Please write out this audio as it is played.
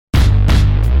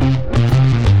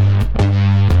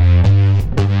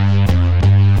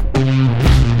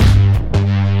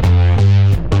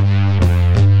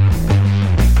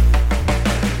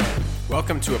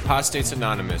Apostates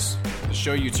Anonymous, the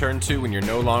show you turn to when you're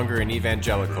no longer an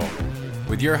evangelical.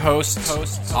 With your hosts,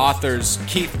 authors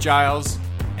Keith Giles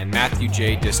and Matthew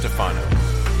J. DiStefano.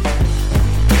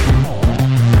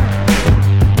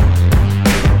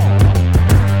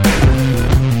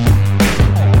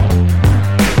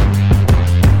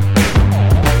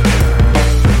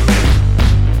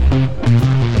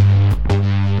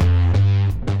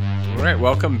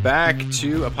 Welcome back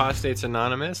to Apostates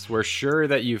Anonymous. We're sure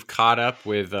that you've caught up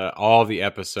with all the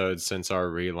episodes since our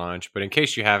relaunch, but in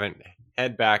case you haven't,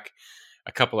 head back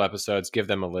a couple episodes, give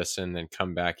them a listen, then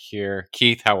come back here.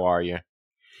 Keith, how are you?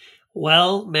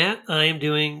 Well, Matt, I am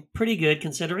doing pretty good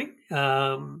considering,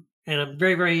 and I'm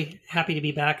very, very happy to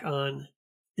be back on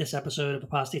this episode of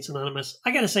Apostates Anonymous.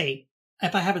 I gotta say,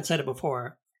 if I haven't said it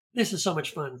before, this is so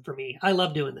much fun for me. I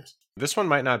love doing this. This one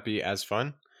might not be as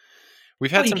fun. We've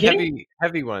had some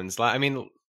heavy ones. I mean,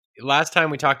 last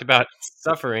time we talked about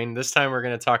suffering. This time we're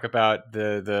going to talk about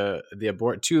the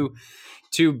abort. Two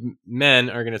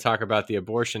men are going to talk about the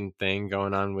abortion thing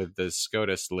going on with the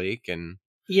SCOTUS leak. And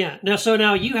yeah,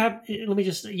 now you have.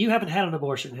 You haven't had an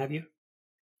abortion, have you?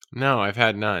 No, I've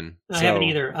had none. I haven't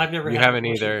either. I've never. You haven't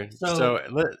either.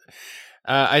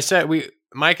 I said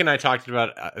Mike and I talked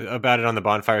about it on the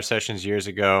Bonfire Sessions years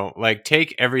ago. Like,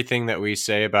 take everything that we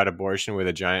say about abortion with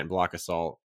a giant block of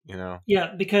salt, you know?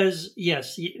 Yeah, because,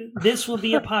 yes, this will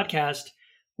be a podcast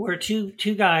where two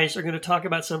guys are going to talk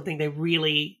about something they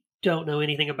really don't know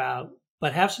anything about,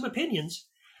 but have some opinions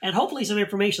and hopefully some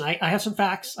information. I have some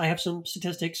facts. I have some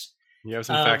statistics. You have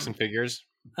some facts and figures?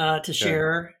 To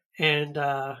share. And,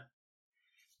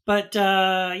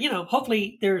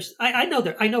 hopefully I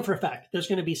know for a fact there's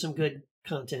going to be some good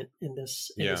content in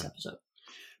this episode.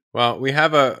 Well, we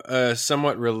have a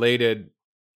somewhat related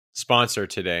sponsor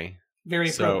today.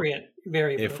 Very appropriate.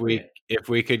 Very appropriate. If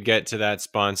we could get to that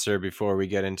sponsor before we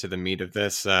get into the meat of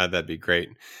this, that'd be great.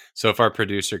 So if our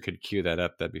producer could cue that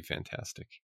up, that'd be fantastic.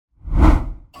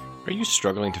 Are you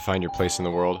struggling to find your place in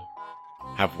the world?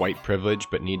 Have white privilege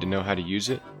but need to know how to use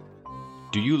it?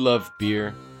 Do you love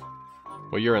beer?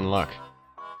 Well, you're in luck.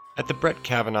 At the Brett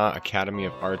Kavanaugh Academy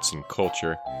of Arts and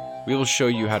Culture, we will show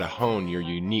you how to hone your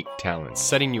unique talents,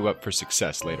 setting you up for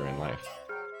success later in life.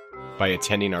 By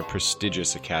attending our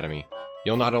prestigious academy,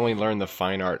 you'll not only learn the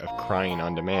fine art of crying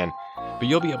on demand, but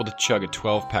you'll be able to chug a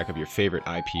 12-pack of your favorite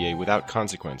IPA without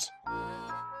consequence.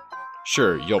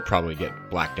 Sure, you'll probably get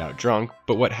blacked out drunk,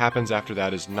 but what happens after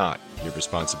that is not your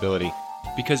responsibility,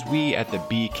 because we at the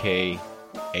BKAAC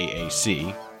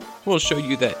will show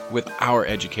you that with our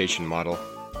education model,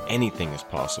 anything is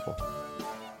possible.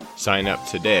 Sign up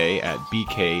today at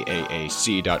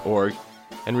bkaac.org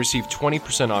and receive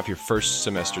 20% off your first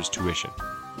semester's tuition.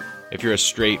 If you're a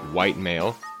straight white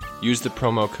male, use the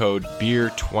promo code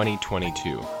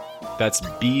BEER2022. That's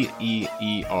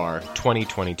BEER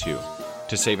 2022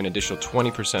 to save an additional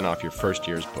 20% off your first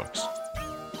year's books.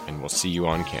 And we'll see you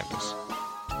on campus.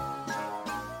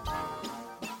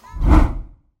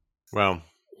 Well,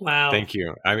 wow. Thank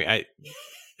you. I mean,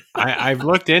 I've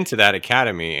looked into that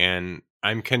academy and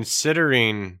I'm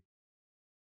considering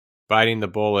biting the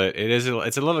bullet. It's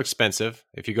a little expensive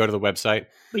if you go to the website.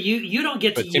 But you don't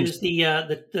get to use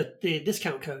the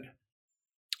discount code.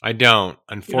 I don't,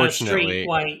 unfortunately. You're not straight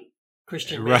white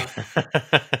Christian man.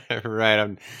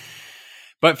 Right.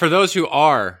 But for those who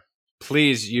are,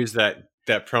 please use that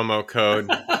promo code.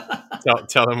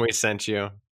 tell them we sent you.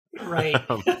 Right.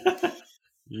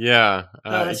 Yeah.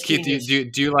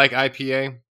 Keith, do you like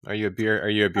IPA? Are you a beer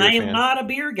fan? I am not a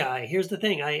beer guy. Here's the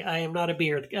thing. I am not a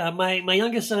beer. My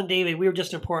youngest son, David, we were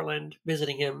just in Portland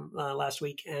visiting him last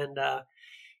week. And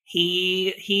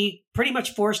he pretty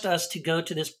much forced us to go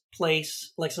to this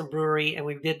place, like some brewery, and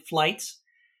we did flights.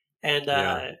 And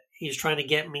he's trying to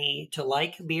get me to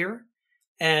like beer.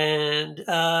 And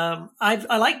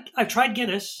I've tried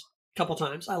Guinness a couple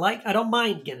times. I don't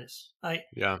mind Guinness. But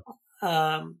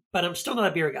I'm still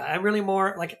not a beer guy. I'm really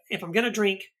more like, if I'm going to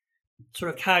drink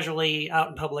sort of casually out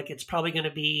in public, it's probably going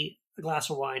to be a glass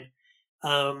of wine.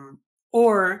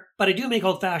 But I do make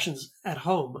old fashions at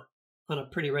home on a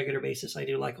pretty regular basis. I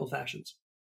do like old fashions.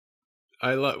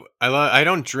 I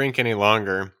don't drink any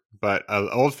longer, but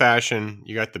old fashioned,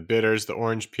 you got the bitters, the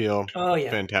orange peel. Oh yeah.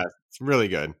 Fantastic. It's really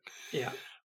good. Yeah.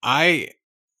 I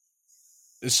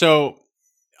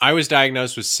was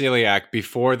diagnosed with celiac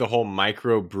before the whole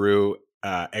microbrew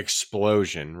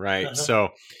explosion, right? Uh-huh. So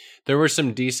there were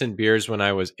some decent beers when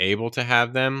I was able to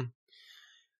have them,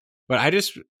 but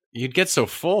you'd get so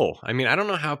full. I mean, I don't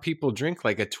know how people drink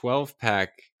like a 12-pack.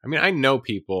 I mean, I know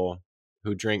people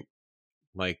who drink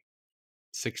like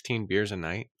 16 beers a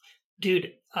night.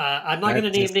 dude, I'm not going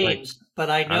That's to name just like names, but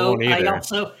I I know won't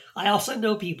either. I also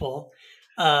know people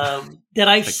that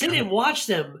I've Like, sit and watch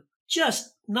them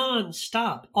just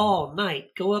nonstop all night.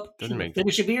 Go up, doesn't make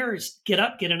finish a beer, get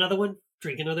up, get another one,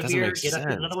 drink another doesn't beer, make get up, get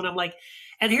sense. another one. I'm like,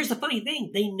 and here's the funny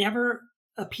thing: they never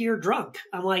appear drunk.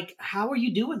 I'm like, how are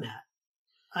you doing that?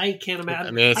 I can't I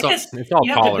imagine. mean, I guess it's all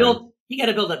you have to tolerance. build. You got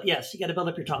to build up. Yes, you got to build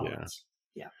up your Yeah. tolerance.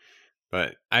 Yeah.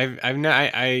 But I've no,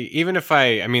 I even if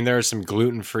I mean, there are some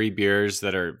gluten-free beers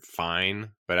that are fine,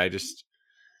 but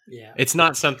Yeah. it's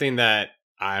not something that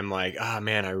I'm like, oh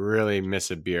man, I really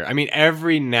miss a beer. I mean,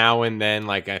 every now and then,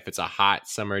 like if it's a hot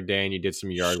summer day and you did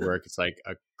some yard Sure. work, it's like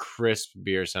a crisp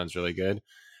beer sounds really good.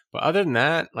 But other than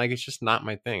that, like it's just not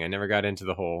my thing. I never got into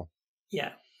the whole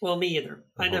Yeah. Well, me either.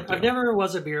 I've deal. never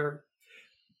was a beer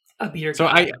So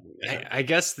guy. Yeah. I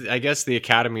guess the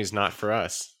academy is not for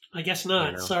us, I guess you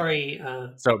not. know. Sorry.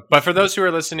 So, but for those who are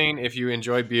listening, if you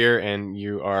enjoy beer and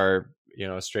you are,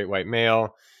 a straight white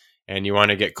male and you want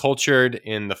to get cultured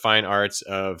in the fine arts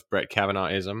of Brett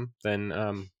Kavanaghism,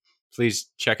 then please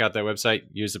check out that website,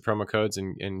 use the promo codes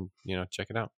and check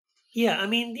it out. Yeah. I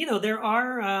mean,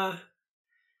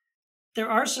 there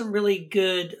are some really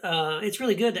good. It's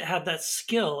really good to have that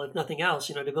skill, if nothing else.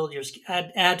 To build your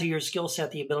add to your skill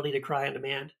set the ability to cry on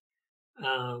demand.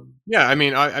 Yeah, I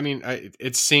mean,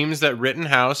 it seems that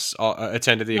Rittenhouse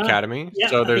attended the academy, Yeah,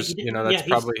 so I think he there's, did. that's Yeah, he's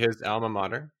probably his alma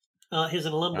mater. he's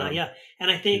an alumni. Um, Yeah,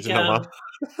 and I he's think an alum.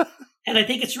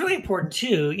 it's really important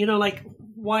too. Like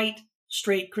white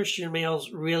straight Christian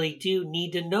males really do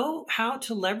need to know how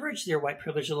to leverage their white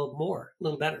privilege a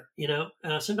little better.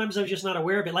 Sometimes I'm just not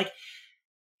aware of it. Like,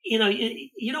 you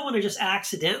don't want to just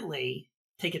accidentally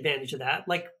take advantage of that.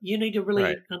 Like, you need to Right.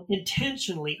 really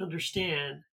intentionally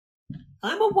understand.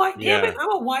 I'm a white, damn Yeah. it,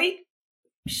 I'm a white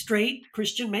straight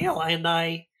Christian male, and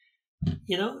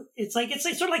it's sort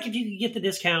of like if you could get the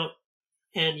discount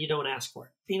and you don't ask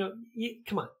for it.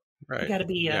 Come on, Right. you got to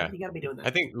be Yeah. you got to be doing that. I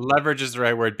think leverage is the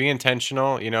right word. Be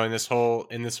intentional, in this whole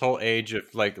age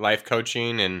of like life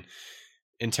coaching and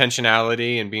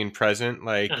intentionality and being present,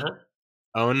 like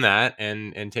own that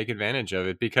and take advantage of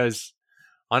it, because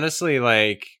honestly,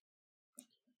 like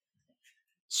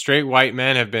straight white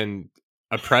men have been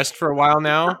oppressed for a while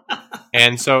now,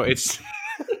 and so it's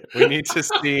we need to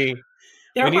see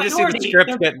They're a the minority.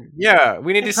 script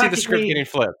we need to see the script getting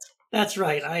flipped. That's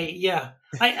right.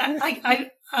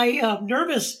 I'm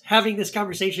nervous having this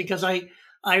conversation because I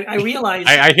realize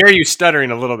I hear you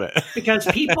stuttering a little bit because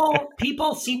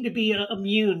people seem to be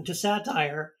immune to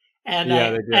satire, and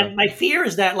they do. and my fear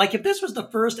is that, like, if this was the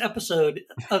first episode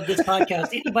of this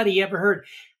podcast anybody ever heard,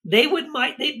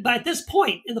 by this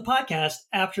point in the podcast,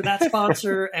 after that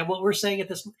sponsor and what we're saying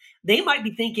they might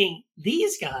be thinking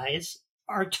these guys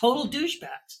are total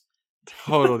douchebags.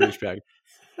 Total douchebag.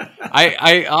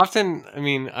 I often,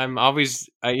 I'm always,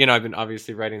 I've been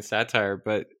obviously writing satire,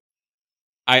 but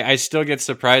I still get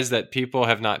surprised that people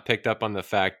have not picked up on the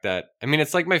fact that,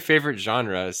 it's like my favorite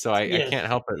genre, so I can't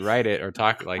help but write it or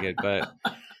talk like it, but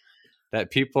that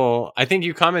people, I think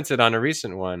you commented on a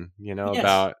recent one, Yes.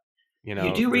 about, you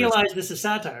do realize this is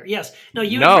satire. Yes. No,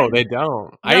 they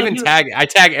don't. I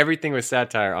tag everything with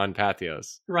satire on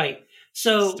Patheos. Right.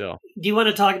 So do you want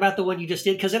to talk about the one you just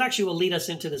did? Because it actually will lead us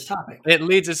into this topic. It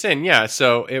leads us in. Yeah.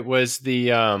 So it was it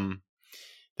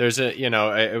was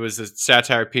a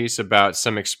satire piece about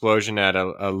some explosion at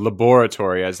a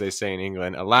laboratory, as they say in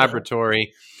England, a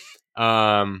laboratory,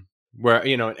 where,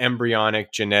 an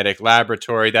embryonic genetic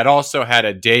laboratory that also had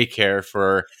a daycare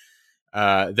for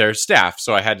their staff.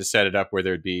 So I had to set it up where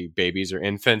there'd be babies or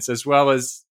infants as well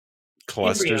as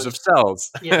clusters of cells.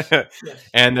 Yes. Yes.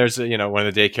 And there's one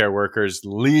of the daycare workers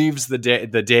leaves the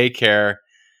daycare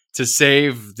to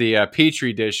save the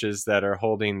petri dishes that are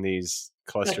holding these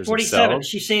clusters of cells.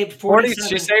 She saved 47.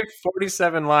 She saved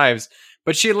 47 lives,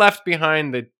 but she left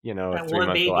behind the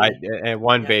 3-month-old and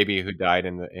one baby who died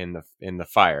in the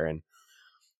fire. And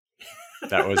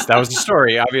that was the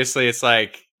story. Obviously, it's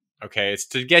like, okay, it's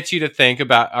to get you to think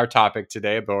about our topic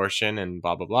today, abortion and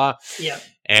blah, blah, blah. Yeah.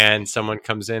 And someone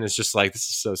comes in, it's just like, this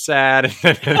is so sad.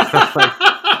 It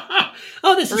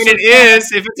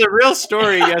is. If it's a real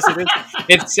story, yes, it is.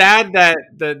 It's sad that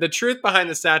the truth behind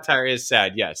the satire is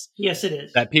sad, yes. Yes, it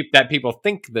is. That people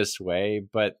think this way,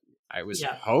 but I was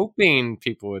hoping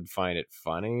people would find it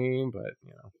funny, but,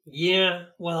 Yeah,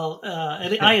 well,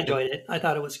 and I enjoyed it. I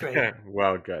thought it was great.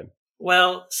 Well, good.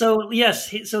 Well, so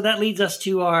yes, so that leads us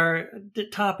to our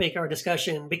topic, our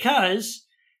discussion, because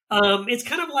it's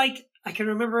kind of like, I can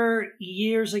remember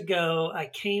years ago,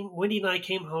 Wendy and I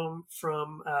came home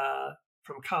from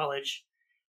college,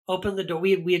 opened the door.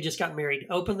 We had just gotten married,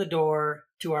 opened the door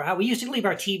to our house. We used to leave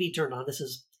our TV turned on. This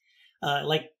is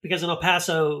like because in El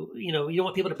Paso, you don't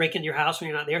want people to break into your house when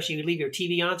you're not there, so you leave your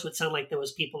TV on, so it sounded like there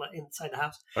was people inside the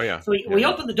house. Oh yeah. So we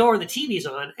open the door and the TV's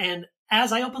on, and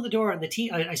as I open the door and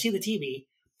I see the TV,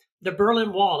 the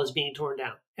Berlin Wall is being torn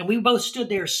down, and we both stood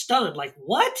there stunned, like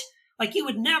what? Like you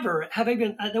would never have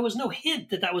even. There was no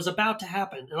hint that that was about to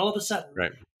happen, and all of a sudden,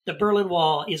 Right. the Berlin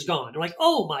Wall is gone. We're like,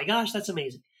 oh my gosh, that's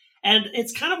amazing, and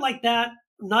it's kind of like that,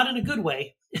 not in a good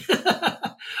way,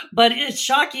 but it's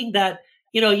shocking that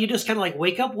you just kind of like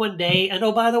wake up one day and,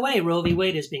 oh, by the way, Roe v.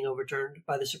 Wade is being overturned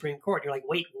by the Supreme Court. You're like,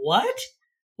 wait, what?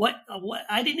 What?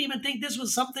 I didn't even think this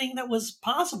was something that was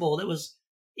possible. That was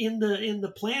in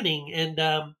the planning. And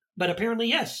but apparently,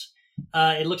 yes.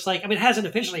 It looks like. I mean, it hasn't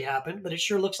officially happened, but it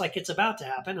sure looks like it's about to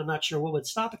happen. I'm not sure what would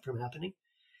stop it from happening.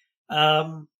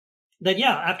 Then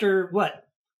yeah, after what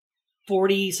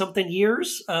 40 something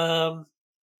years? Is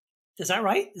that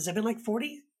right? Has it been like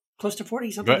 40? Close to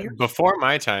 40 something years? Before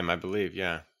my time, I believe,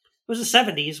 yeah. It was the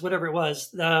 70s, whatever it was.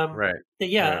 Right.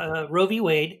 Yeah, Roe v.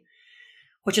 Wade,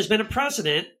 which has been a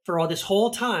precedent for all this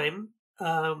whole time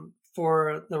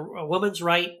for a woman's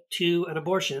right to an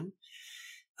abortion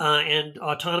and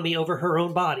autonomy over her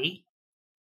own body,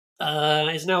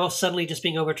 is now suddenly just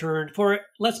being overturned for,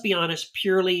 let's be honest,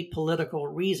 purely political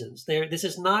reasons. This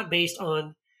is not based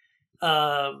on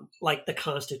like the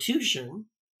Constitution.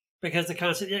 Because the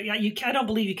Constitution, I don't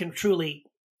believe you can truly,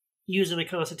 using the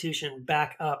Constitution,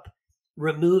 back up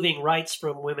removing rights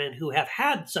from women who have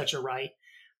had such a right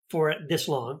for this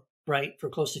long, right, for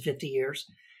close to 50 years,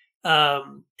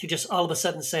 to just all of a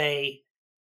sudden say,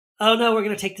 oh, no, we're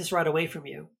going to take this right away from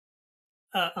you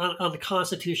on the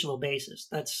constitutional basis.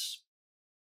 That's,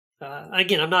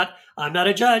 again, I'm not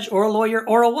a judge or a lawyer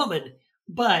or a woman,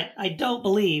 but I don't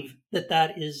believe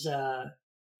that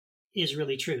is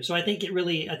really true. So I think it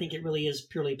really is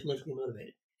purely politically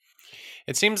motivated.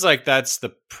 It seems like that's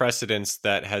the precedence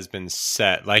that has been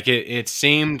set. Like it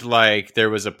seemed like there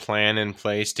was a plan in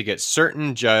place to get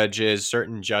certain judges,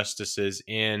 certain justices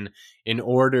in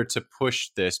order to push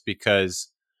this, because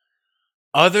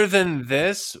other than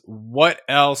this, what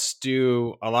else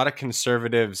do a lot of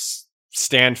conservatives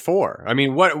stand for? I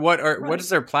mean, what is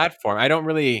their platform? I don't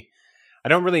really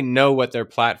know what their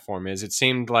platform is. It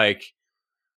seemed like,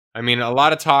 I mean, a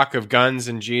lot of talk of guns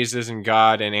and Jesus and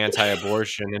God and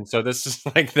anti-abortion, and so this is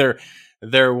like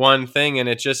their one thing, and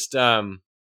it just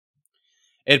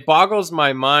it boggles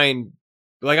my mind.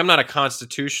 Like, I'm not a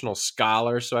constitutional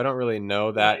scholar, so I don't really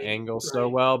know that angle so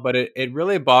well, but it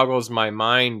really boggles my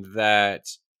mind that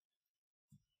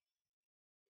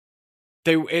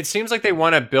it seems like they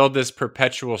want to build this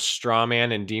perpetual straw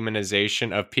man and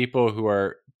demonization of people who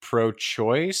are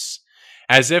pro-choice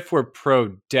as if we're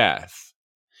pro-death.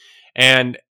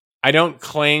 And I don't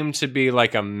claim to be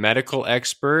like a medical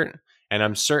expert, and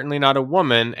I'm certainly not a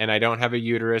woman, and I don't have a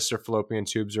uterus or fallopian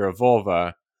tubes or a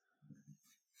vulva,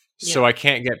 so I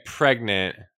can't get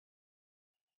pregnant.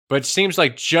 But it seems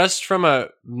like just from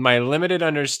my limited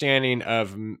understanding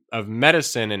of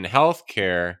medicine and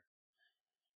healthcare,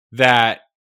 that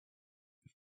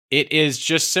it is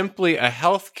just simply a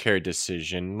healthcare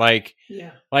decision. Like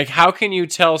how can you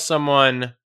tell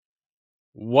someone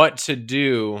what to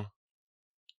do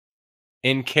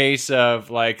in case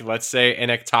of, like, let's say an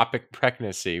ectopic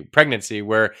pregnancy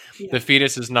where the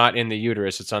fetus is not in the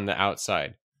uterus, it's on the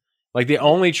outside? Like, the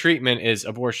only treatment is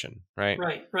abortion, right?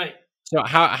 Right. So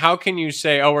how can you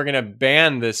say, oh, we're going to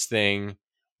ban this thing,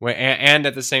 and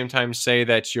at the same time say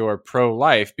that you're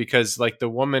pro-life? Because, like, the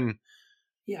woman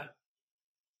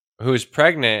who's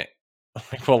pregnant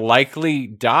will likely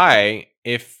die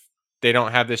if they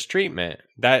don't have this treatment.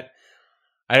 That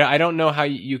I don't know how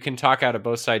you can talk out of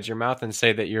both sides of your mouth and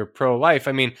say that you're pro-life.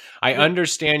 I mean, I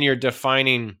understand you're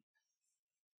defining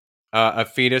a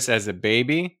fetus as a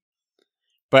baby,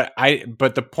 but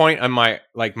the point on my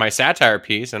satire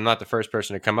piece, I'm not the first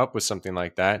person to come up with something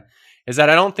like that, is that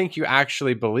I don't think you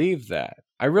actually believe that.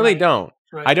 I really don't.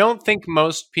 Right. I don't think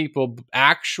most people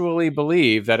actually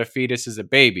believe that a fetus is a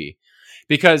baby,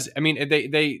 because, I mean,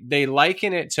 they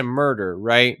liken it to murder,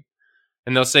 right?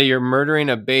 And they'll say you're murdering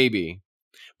a baby.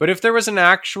 But if there was an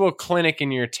actual clinic in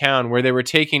your town where they were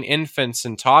taking infants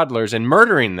and toddlers and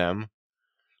murdering them,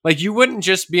 like, you wouldn't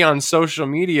just be on social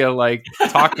media, like,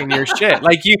 talking your shit.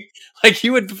 Like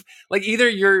you would, like, either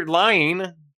you're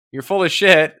lying, you're full of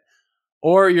shit,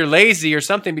 or you're lazy or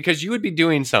something, because you would be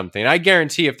doing something. I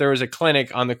guarantee if there was a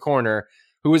clinic on the corner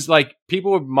who was like,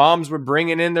 moms were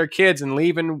bringing in their kids and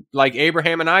leaving, like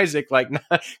Abraham and Isaac, like,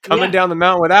 coming down the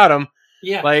mountain without them.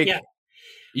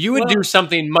 You would do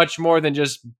something much more than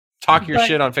just talk your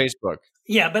shit on Facebook.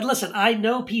 Yeah, but listen, I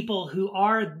know people who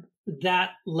are that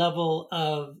level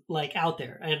of, like, out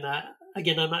there, and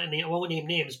again, I won't name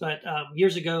names, but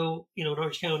years ago, in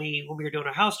Orange County, when we were doing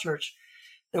our house church,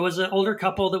 there was an older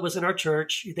couple that was in our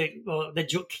church. They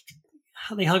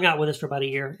hung out with us for about a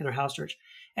year in our house church,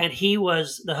 and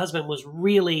the husband was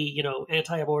really,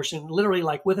 anti-abortion, literally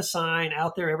like with a sign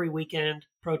out there every weekend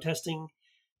protesting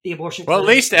the abortion. Well,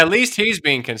 at least he's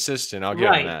being consistent. I'll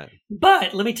give him that.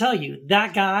 But let me tell you,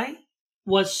 that guy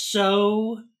was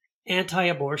so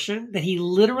anti-abortion that he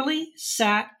literally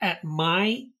sat at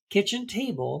my kitchen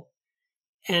table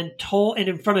and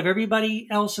in front of everybody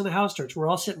else in the house church. We're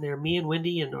all sitting there, me and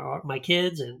Wendy and my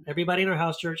kids and everybody in our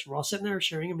house church. We're all sitting there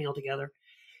sharing a meal together.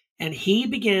 And he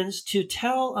begins to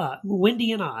tell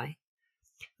Wendy and I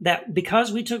that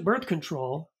because we took birth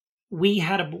control, we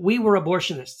were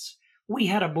abortionists. We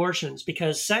had abortions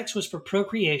because sex was for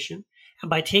procreation. And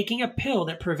by taking a pill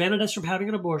that prevented us from having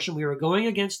an abortion, we were going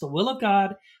against the will of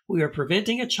God. We were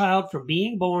preventing a child from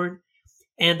being born.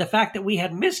 And the fact that we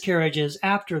had miscarriages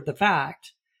after the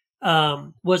fact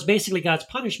was basically God's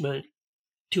punishment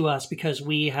to us because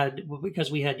we had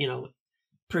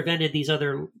prevented these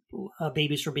other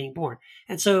babies from being born.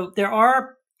 And so there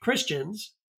are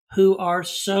Christians who are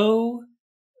so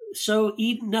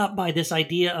eaten up by this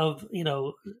idea of,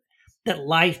 that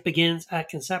life begins at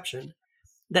conception,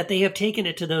 that they have taken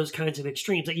it to those kinds of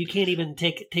extremes that you can't even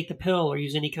take the pill or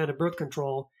use any kind of birth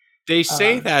control. They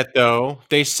say that though.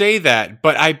 They say that,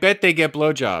 but I bet they get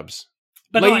blowjobs.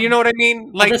 But you know what I mean?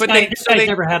 Like, this guy's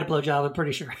never had a blowjob. I'm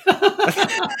pretty sure.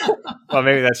 Well,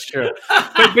 maybe that's true.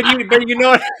 But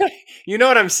you know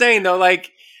what I'm saying though.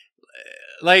 Like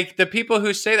the people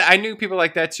who say that, I knew people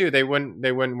like that too. They wouldn't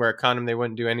wear a condom. They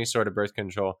wouldn't do any sort of birth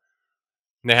control.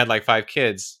 And they had like 5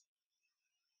 kids.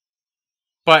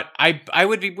 But I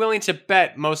would be willing to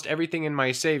bet most everything in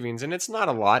my savings, and it's not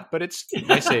a lot, but it's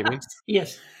my savings.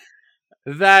 Yes.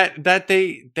 That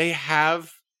they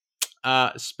have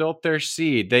spilt their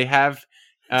seed. They have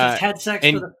just had sex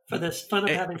for the fun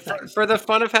of having sex. For the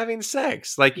fun of having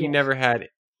sex. Like you never had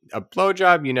a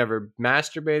blowjob, you never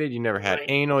masturbated, you never had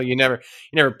anal, you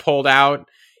never pulled out.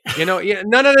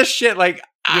 None of this shit. Like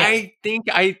I think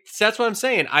that's what I'm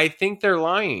saying. I think they're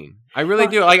lying. I really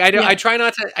do. Like I try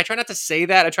not to say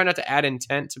that. I try not to add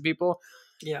intent to people.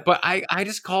 Yeah. But I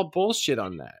just call bullshit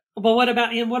on that. But what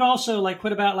about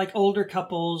older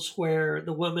couples where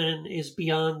the woman is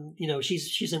beyond,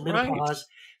 she's in menopause,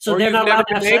 so they're not allowed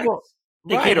to have sex?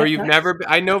 Right, or you've never.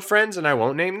 I know friends, and I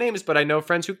won't name names, but I know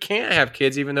friends who can't have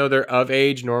kids, even though they're of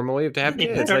age normally to have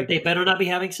kids. They better not be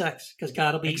having sex because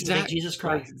God will be Jesus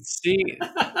Christ. See,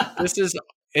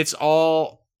 it's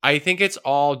all. I think it's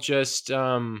all just.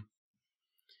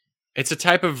 It's a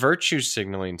type of virtue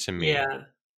signaling to me. Yeah.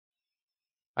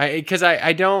 Because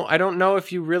I don't know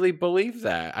if you really believe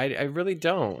that. I really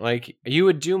don't. Like you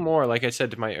would do more. Like I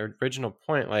said to my original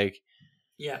point. Like.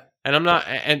 Yeah. And I'm not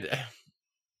and.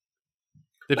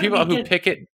 The people who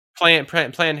picket Planned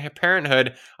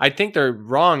Parenthood, I think they're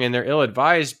wrong and they're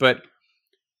ill-advised, but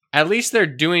at least they're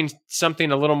doing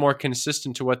something a little more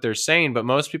consistent to what they're saying. But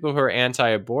most people who are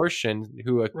anti-abortion,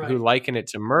 who liken it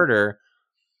to murder,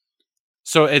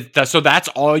 so that's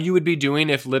all you would be doing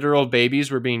if literal babies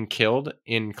were being killed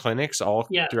in clinics all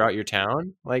throughout your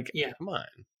town? Like, come on.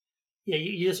 Yeah,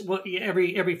 you just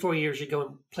every 4 years you go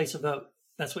and place a vote.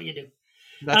 That's what you do.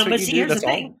 That's what you do. Here's That's the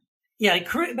thing. Yeah,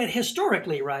 but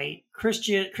historically, right,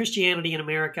 Christianity in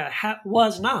America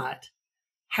has not,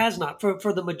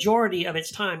 for the majority of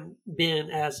its time,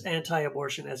 been as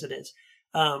anti-abortion as it is.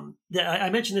 I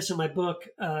mentioned this in my book,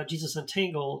 Jesus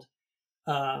Untangled,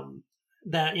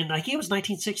 that in, I think it was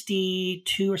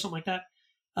 1962 or something like that,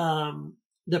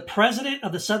 the president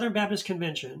of the Southern Baptist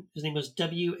Convention, his name was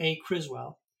W.A.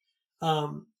 Criswell,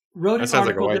 wrote an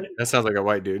article. That sounds like a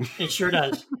white dude. It sure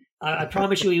does. I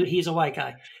promise you, he's a white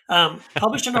guy.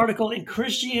 Published an article in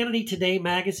Christianity Today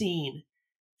magazine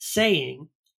saying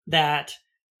that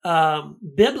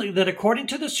biblically, that according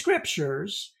to the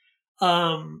scriptures,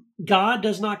 God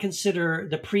does not consider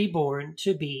the preborn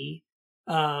to be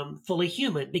fully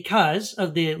human because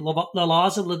of the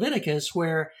laws in Leviticus,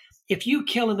 where if you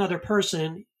kill another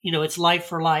person, it's life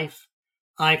for life,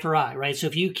 eye for eye, right? So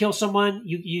if you kill someone,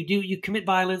 you commit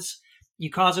violence, you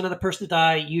cause another person to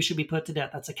die, you should be put to death.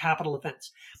 That's a capital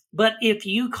offense. But if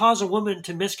you cause a woman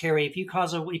to miscarry, if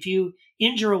you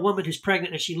injure a woman who's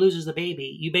pregnant and she loses the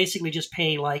baby, you basically just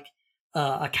pay like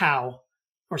a cow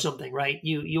or something, right?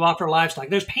 You offer livestock.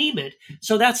 There's payment.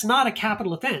 So that's not a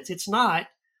capital offense. It's not,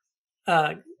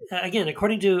 again,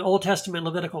 according to Old Testament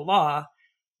Levitical law,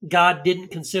 God didn't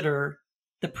consider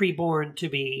the preborn to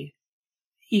be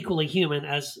equally human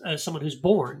as someone who's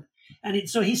born. And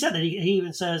so he said that he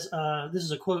even says, this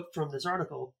is a quote from this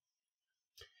article.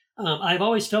 I've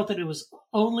always felt that it was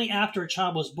only after a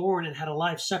child was born and had a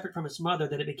life separate from its mother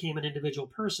that it became an individual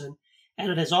person.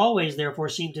 And it has always, therefore,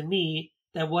 seemed to me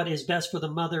that what is best for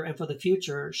the mother and for the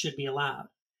future should be allowed.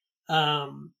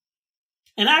 And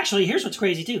actually, here's what's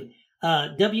crazy, too.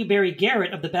 W. Barry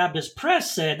Garrett of the Baptist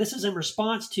Press said, this is in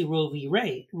response to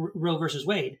Roe versus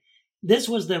Wade. This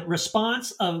was the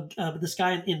response of this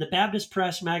guy in the Baptist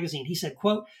Press magazine. He said,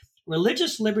 quote,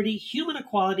 religious liberty, human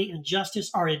equality, and justice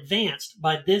are advanced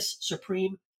by this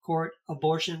Supreme Court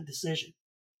abortion decision.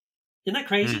 Isn't that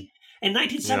crazy? In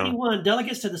 1971,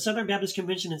 delegates to the Southern Baptist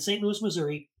Convention in St. Louis,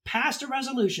 Missouri, passed a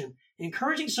resolution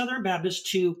encouraging Southern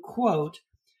Baptists to, quote,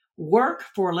 work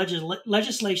for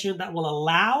legislation that will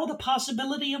allow the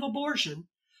possibility of abortion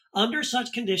under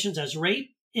such conditions as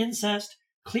rape, incest,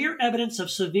 clear evidence of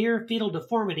severe fetal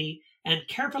deformity, and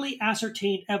carefully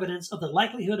ascertained evidence of the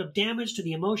likelihood of damage to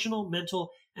the emotional,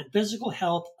 mental, and physical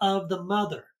health of the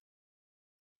mother.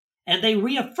 And they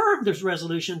reaffirmed this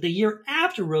resolution the year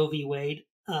after Roe v. Wade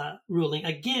ruling,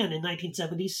 again in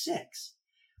 1976.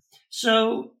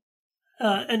 So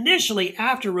initially,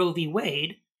 after Roe v.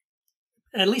 Wade,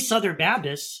 at least Southern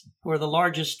Baptists, who are the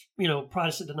largest,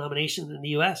 Protestant denomination in the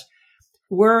U.S.,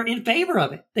 were in favor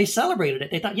of it. They celebrated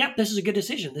it. They thought, yep, this is a good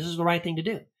decision. This is the right thing to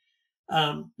do.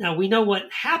 Now, we know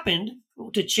what happened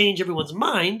to change everyone's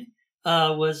mind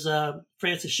was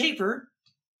Francis Schaeffer,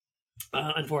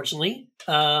 unfortunately,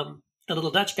 the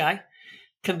little Dutch guy,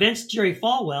 convinced Jerry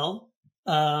Falwell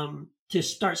to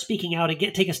start speaking out,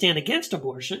 take a stand against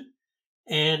abortion.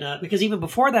 And because even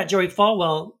before that, Jerry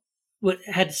Falwell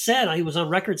had said, he was on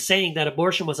record saying that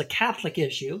abortion was a Catholic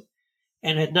issue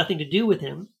and had nothing to do with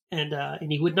him.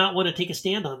 And he would not want to take a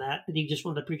stand on that he just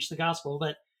wanted to preach the gospel.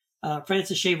 But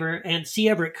Francis Schaeffer and C.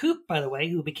 Everett Koop, by the way,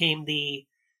 who became the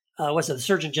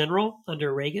Surgeon General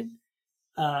under Reagan,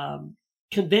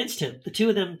 convinced him. The two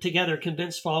of them together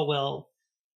convinced Falwell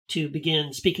to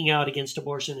begin speaking out against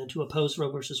abortion and to oppose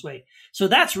Roe versus Wade. So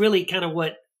that's really kind of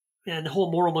and the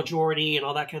whole moral majority and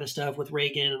all that kind of stuff with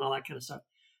Reagan and all that kind of stuff,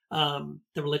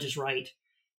 the religious right,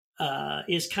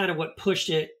 is kind of what pushed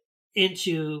it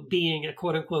into being a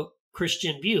quote unquote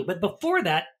Christian view. But before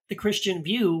that, the Christian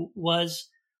view was,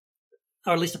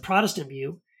 or at least a Protestant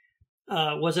view,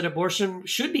 was that abortion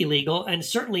should be legal, and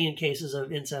certainly in cases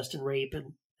of incest and rape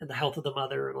and the health of the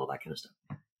mother and all that kind of stuff.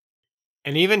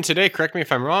 And even today, correct me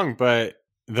if I'm wrong, but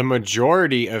the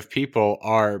majority of people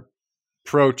are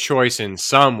pro-choice in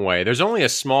some way. There's only a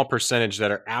small percentage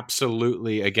that are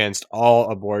absolutely against all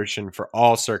abortion for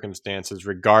all circumstances,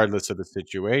 regardless of the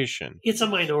situation. It's a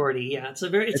minority, yeah.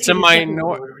 It's a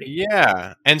minority,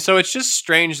 yeah. And so it's just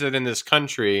strange that in this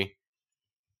country,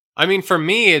 I mean, for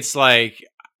me, it's like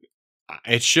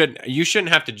you shouldn't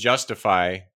have to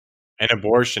justify an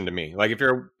abortion to me. Like if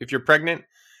you're pregnant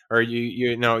or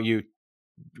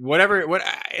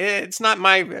it's not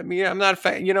I'm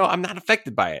not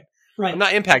affected by it. Right. I'm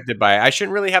not impacted by it. I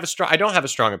shouldn't really I don't have a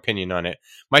strong opinion on it.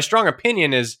 My strong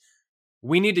opinion is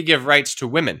we need to give rights to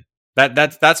women.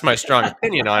 That's my strong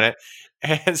opinion on it.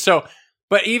 And so,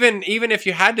 but even if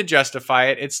you had to justify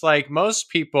it, it's like most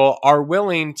people are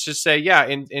willing to say, yeah,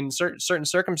 in certain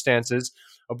circumstances,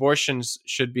 abortions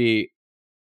should be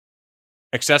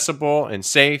accessible and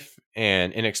safe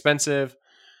and inexpensive.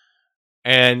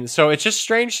 And so it's just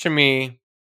strange to me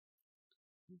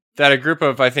that a group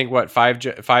of, I think,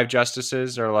 five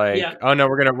justices are like, yeah. Oh no,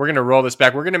 we're gonna roll this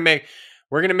back. We're gonna make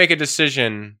a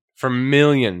decision for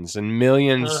millions and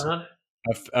millions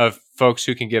of folks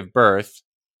who can give birth,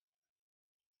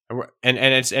 and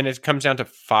it comes down to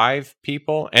 5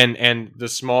 people, and the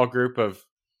small group of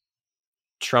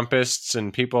Trumpists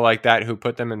and people like that who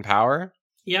put them in power.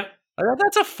 Yep.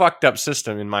 That's a fucked up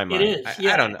system in my mind. It is.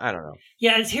 Yeah. I don't know.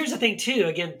 Yeah, and here's the thing too.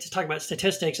 Again, to talk about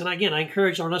statistics, and again, I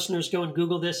encourage our listeners to go and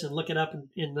Google this and look it up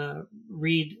and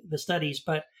read the studies.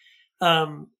 But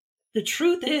the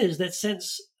truth is that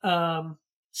since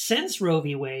Roe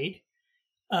v. Wade,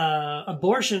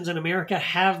 abortions in America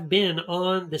have been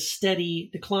on the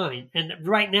steady decline, and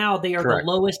right now they are Correct.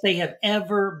 The lowest they have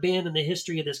ever been in the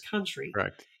history of this country.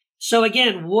 Correct. So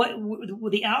again, what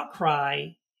the outcry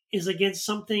is against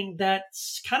something that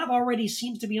kind of already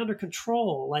seems to be under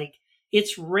control. Like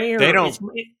it's rare.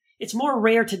 It's more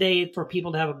rare today for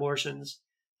people to have abortions,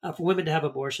 for women to have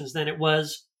abortions than it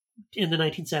was in the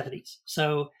 1970s.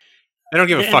 So I don't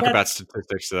give a fuck about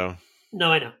statistics, though.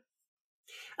 No, I know.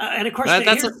 And of course,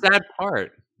 that's a sad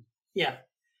part. Yeah.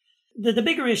 The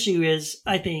bigger issue is,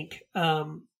 I think,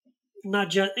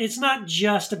 it's not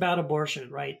just about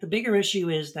abortion, right? The bigger issue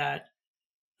is that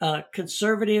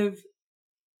conservative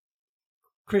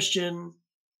Christian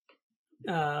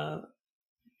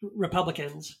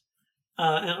Republicans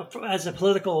as a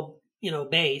political,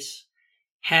 base,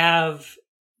 have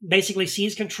basically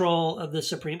seized control of the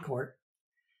Supreme Court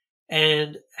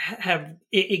and have,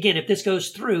 again, if this goes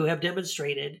through, have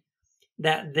demonstrated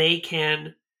that they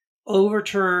can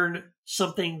overturn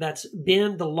something that's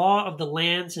been the law of the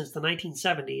land since the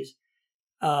 1970s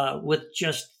with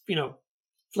just,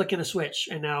 flicking a switch,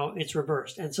 and now it's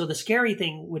reversed. And so the scary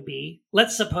thing would be,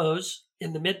 let's suppose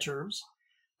in the midterms,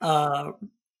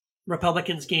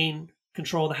 Republicans gain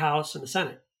control of the House and the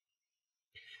Senate.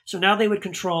 So now they would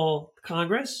control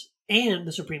Congress and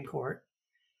the Supreme Court.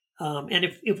 And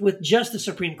if with just the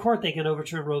Supreme Court they can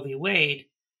overturn Roe v. Wade,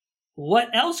 what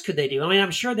else could they do? I mean,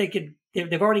 I'm sure they could.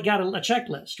 They've already got a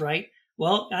checklist, right?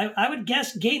 Well, I would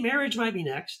guess gay marriage might be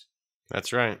next.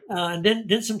 That's right. And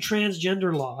then some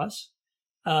transgender laws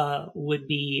would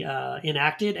be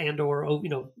enacted, and or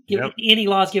any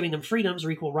laws giving them freedoms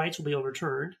or equal rights will be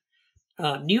overturned.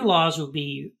 New laws would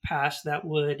be passed that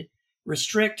would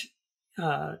restrict,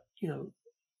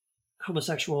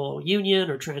 homosexual union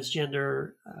or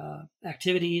transgender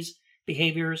activities,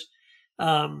 behaviors.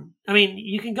 I mean,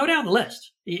 you can go down the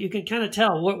list. You can kind of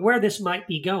tell where this might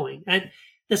be going. And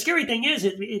the scary thing is,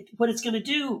 what it's going to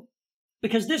do,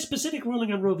 because this specific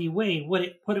ruling on Roe v. Wade, what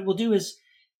it will do is,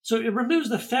 so it removes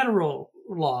the federal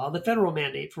law, the federal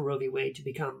mandate for Roe v. Wade to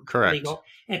become legal,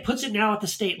 and puts it now at the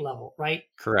state level, right?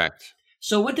 Correct.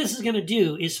 So what this is going to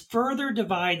do is further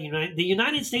divide the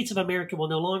United States of America will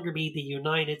no longer be the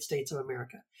United States of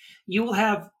America. You will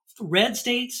have red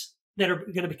states that are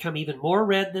going to become even more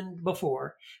red than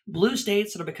before, blue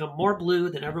states that will become more blue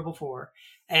than ever before,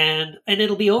 and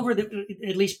it'll be over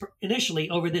at least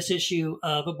initially over this issue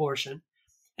of abortion.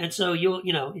 And so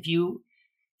if you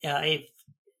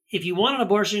want an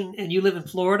abortion and you live in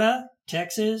Florida,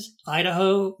 Texas,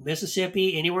 Idaho,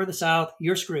 Mississippi, anywhere in the South,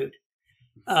 you're screwed.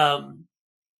 And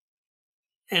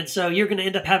so you're going to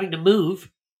end up having to move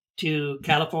to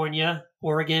California,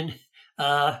 Oregon,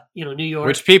 New York.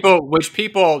 Which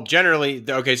people generally,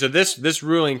 okay, so this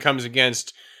ruling comes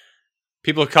against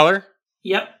people of color?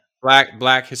 Yep.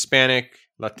 Black, Hispanic,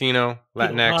 Latino,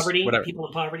 Latinx, poverty, whatever. People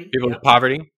of poverty. People of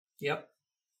poverty. Yep.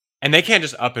 And they can't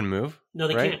just up and move. No,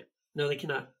 they right? can't. No, they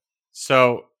cannot.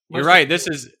 So you're right. This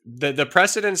is the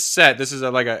precedent set. This is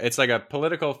it's like a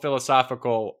political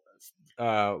philosophical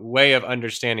way of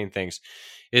understanding things.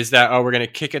 Is that we're going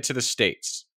to kick it to the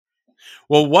states?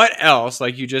 Well, what else?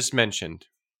 Like you just mentioned,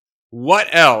 what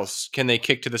else can they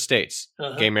kick to the states?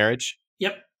 Gay marriage.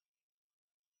 Yep.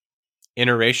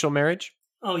 Interracial marriage.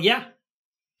 Oh yeah.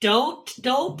 Don't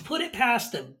put it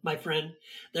past them, my friend.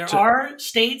 There are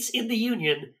states in the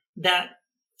union that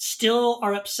still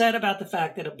are upset about the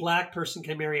fact that a black person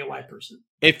can marry a white person.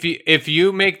 If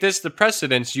you make this the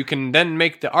precedence, you can then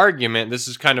make the argument. This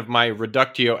is kind of my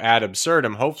reductio ad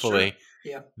absurdum, hopefully. Sure.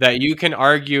 Yeah. That you can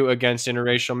argue against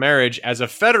interracial marriage as a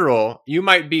federal. You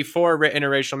might be for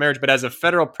interracial marriage, but as a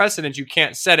federal precedent, you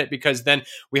can't set it because then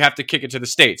we have to kick it to the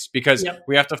states because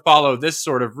we have to follow this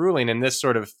sort of ruling and this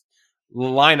sort of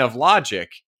line of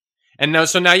logic. And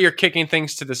now you're kicking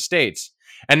things to the states.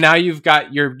 And now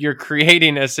you're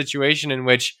creating a situation in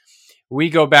which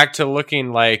we go back to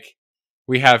looking like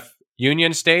we have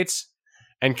Union states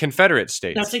and Confederate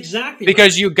states. That's exactly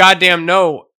because you goddamn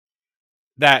know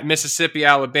that Mississippi,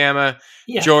 Alabama,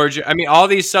 Georgia, I mean, all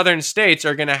these southern states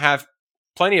are going to have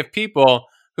plenty of people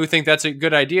who think that's a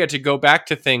good idea to go back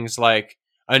to things like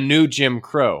a new Jim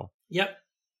Crow. Yep.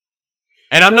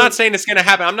 And I'm not saying it's going to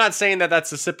happen. I'm not saying that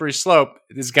that's a slippery slope.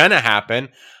 It's going to happen.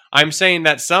 I'm saying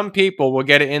that some people will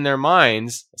get it in their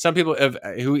minds. Some people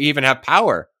who even have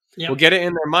power will get it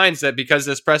in their minds that because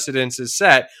this precedence is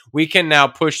set, we can now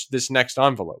push this next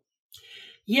envelope.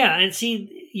 Yeah, and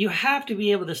see, you have to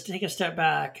be able to take a step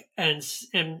back and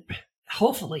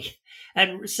hopefully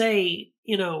and say,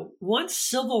 once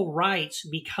civil rights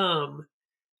become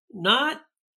not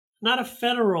a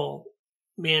federal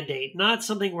mandate, not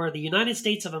something where the United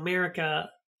States of America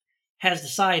has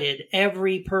decided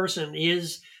every person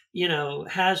is,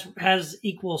 has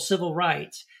equal civil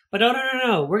rights. But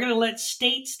no, we're going to let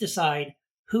states decide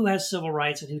who has civil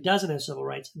rights and who doesn't have civil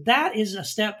rights. That is a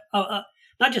step,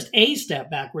 not just a step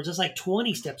backwards. It's like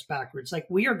 20 steps backwards. Like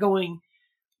we are going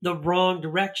the wrong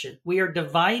direction. We are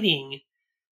dividing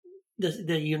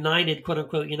the united, quote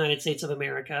unquote, United States of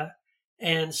America.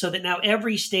 And so that now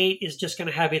every state is just going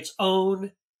to have its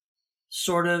own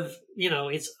sort of,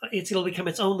 it's going to become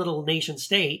its own little nation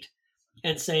state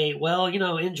and say, well,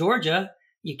 in Georgia,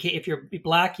 you can't, if you're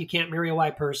black, you can't marry a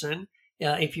white person.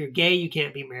 If you're gay, you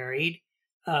can't be married.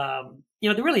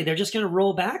 They're just going to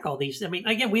roll back all these. I mean,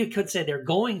 again, we could say they're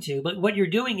going to, but what you're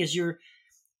doing is you're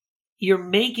you're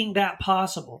making that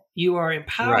possible. You are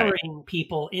empowering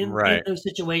people in those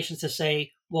situations to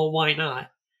say, well, why not?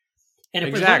 And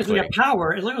as long as we have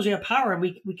power, and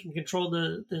we can control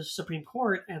the Supreme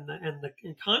Court and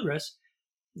Congress,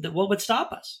 what would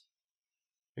stop us?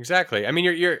 Exactly. I mean,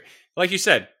 you're like you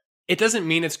said, it doesn't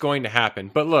mean it's going to happen.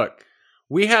 But look,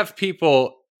 we have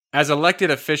people as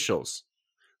elected officials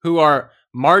who are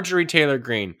Marjorie Taylor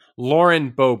Greene,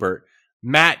 Lauren Boebert,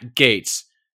 Matt Gaetz,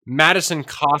 Madison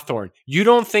Cawthorn. You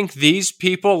don't think these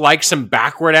people like some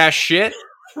backward ass shit?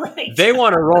 Right. They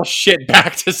want to roll shit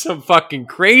back to some fucking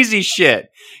crazy shit.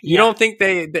 You don't think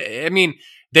I mean,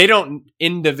 they don't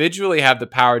individually have the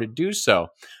power to do so.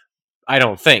 I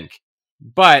don't think.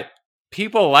 But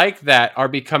people like that are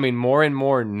becoming more and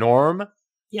more norm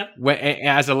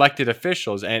as elected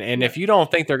officials. And if you don't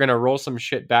think they're going to roll some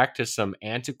shit back to some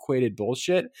antiquated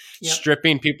bullshit,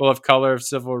 stripping people of color of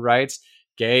civil rights,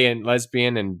 gay and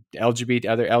lesbian and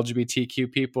other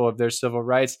LGBTQ people of their civil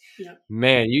rights,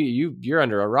 man, you're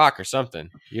under a rock or something.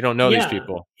 You don't know these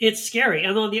people. It's scary.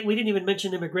 And we didn't even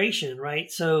mention immigration, right?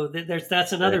 So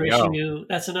that's another issue.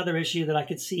 That's another issue that I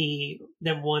could see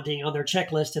them wanting on their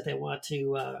checklist if they want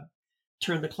to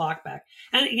turn the clock back.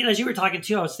 And as you were talking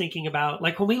too, I was thinking about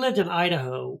like when we lived in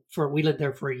Idaho we lived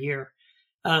there for a year.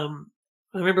 I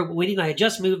remember Wendy and I had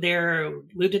just moved there,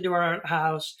 moved into our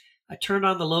house. I turned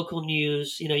on the local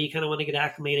news. You kind of want to get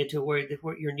acclimated to where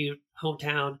your new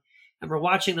hometown. And we're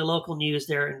watching the local news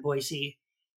there in Boise.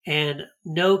 And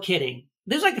no kidding,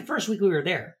 this is like the first week we were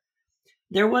there.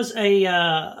 There was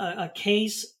a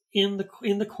case in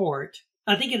the court.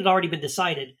 I think it had already been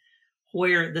decided,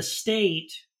 where the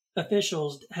state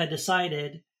officials had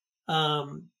decided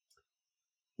not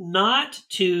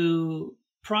to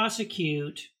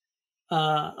prosecute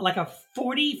like a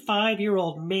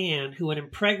 45-year-old man who had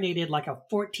impregnated like a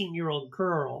 14-year-old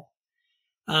girl,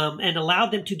 and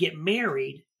allowed them to get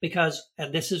married because,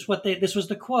 and this was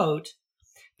the quote,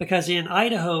 because in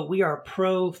Idaho we are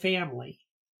pro-family.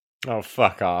 Oh,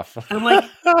 fuck off! I'm like,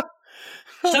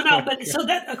 so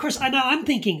that of course I'm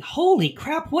thinking, holy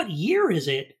crap, what year is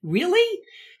it? Really?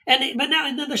 And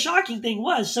then the shocking thing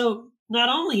was, so not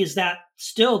only is that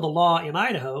still the law in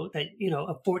Idaho that,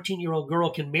 a 14-year-old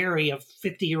girl can marry a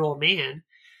 50-year-old man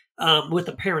with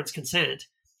the parents' consent.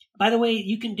 By the way,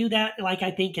 you can do that, like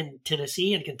I think in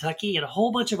Tennessee and Kentucky and a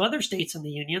whole bunch of other states in the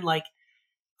union. Like,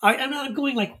 I'm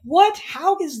going like, what?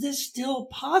 How is this still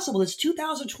possible? It's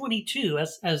 2022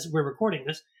 as we're recording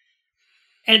this,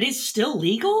 and it's still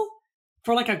legal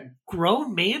for like a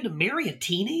grown man to marry a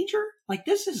teenager? Like,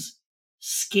 this is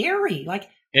scary. Like,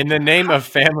 in the name of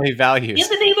family values. In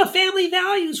the name of family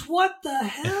values, what the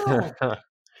hell?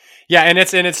 Yeah, and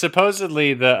it's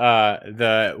supposedly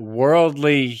the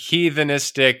worldly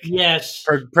heathenistic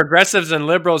progressives and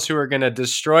liberals who are going to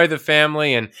destroy the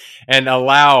family and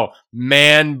allow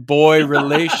man-boy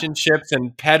relationships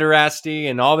and pederasty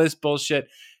and all this bullshit.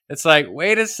 It's like,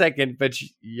 wait a second, but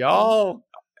y'all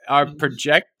are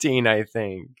projecting, I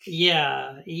think.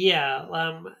 Yeah.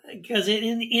 Because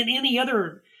in any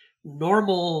other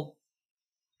normal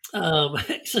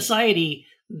society,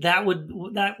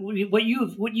 what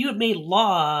you have made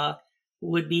law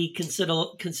would be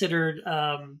considered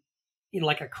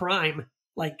like a crime.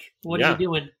 Like, what are you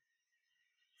doing?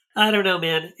 I don't know,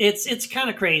 man. It's kind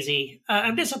of crazy.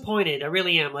 I'm disappointed. I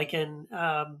really am. Like,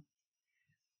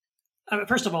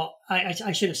 first of all,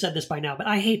 I should have said this by now, but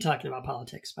I hate talking about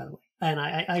politics, by the way. And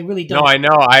I really don't. No, I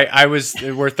know.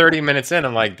 We're 30 minutes in.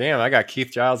 I'm like, damn, I got Keith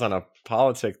Giles on a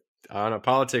politic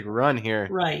run here.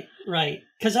 Right.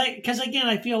 Because again,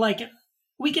 I feel like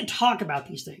we can talk about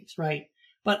these things, right?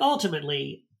 But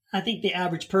ultimately, I think the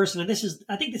average person, and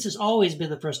I think this has always been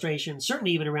the frustration,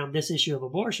 certainly even around this issue of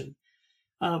abortion,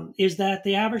 is that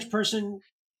the average person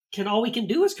all we can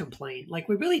do is complain. Like,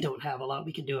 we really don't have a lot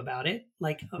we can do about it.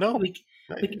 Like, no, we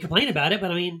can complain about it,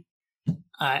 but I mean,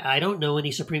 I don't know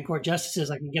any Supreme Court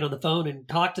justices I can get on the phone and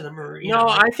talk to them, or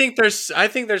I think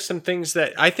there's some things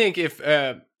that I think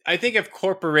if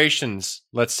corporations,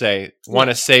 let's say,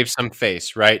 want to save some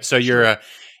face, right? So you're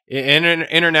an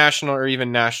international or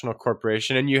even national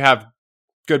corporation, and you have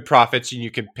good profits, and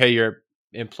you can pay your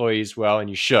employees well, and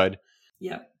you should.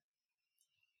 Yeah.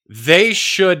 They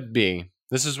should be.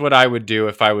 This is what I would do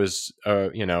if I was,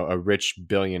 a rich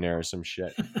billionaire or some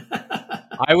shit.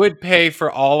 I would pay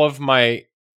for all of my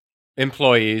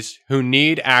employees who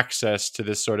need access to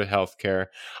this sort of healthcare.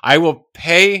 I will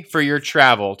pay for your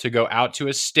travel to go out to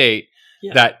a state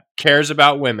that cares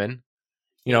about women.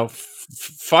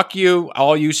 Fuck you,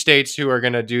 all you states who are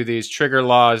going to do these trigger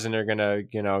laws and are going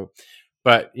to,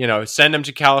 but, send them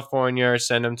to California or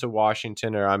send them to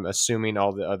Washington, or I'm assuming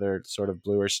all the other sort of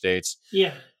bluer states.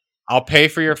 Yeah. I'll pay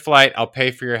for your flight. I'll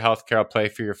pay for your healthcare. I'll pay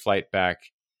for your flight back.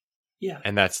 Yeah.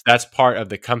 And that's part of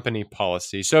the company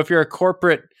policy. So if you're a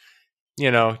corporate,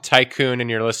 tycoon and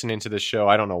you're listening to the show,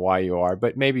 I don't know why you are,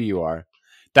 but maybe you are.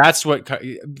 That's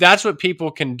what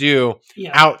people can do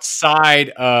outside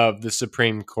of the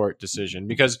Supreme Court decision,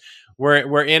 because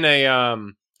we're in a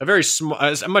very small,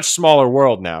 a much smaller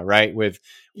world now, right? With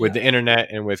the internet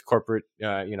and with corporate,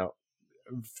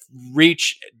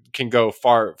 reach can go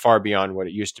far, far beyond what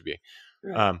it used to be.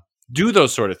 Right. Do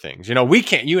those sort of things. We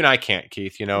can't. You and I can't,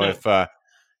 Keith. No. If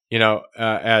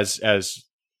as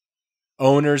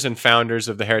owners and founders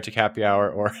of the Heretic Happy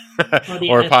Hour or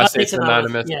Apostates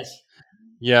Anonymous, yes.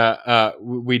 Yeah,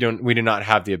 we do not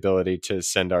have the ability to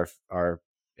send our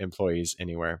employees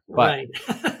anywhere. But right.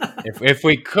 if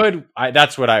we could,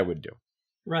 that's what I would do.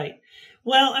 Right.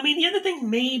 Well, I mean, the other thing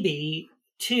maybe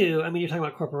too, I mean, you're talking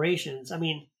about corporations. I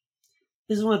mean,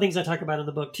 this is one of the things I talk about in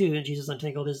the book too, in Jesus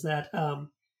Untangled, is that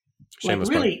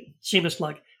shameless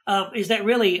plug, is that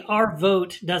really our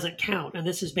vote doesn't count. And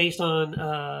this is based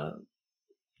on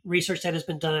research that has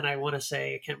been done. I want to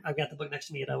say, I've got the book next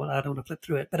to me and I don't want to flip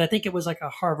through it, but I think it was like a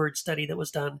Harvard study that was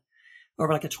done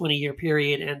over like a 20-year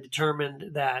period and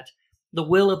determined that the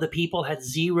will of the people had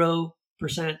 0%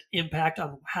 impact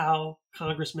on how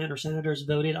congressmen or senators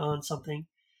voted on something,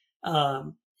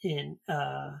 in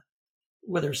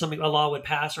whether a law would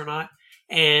pass or not.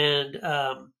 And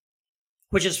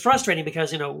which is frustrating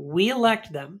because, we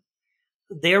elect them,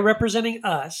 they're representing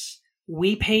us,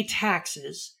 we pay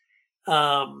taxes,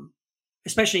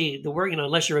 especially the work,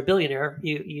 unless you're a billionaire,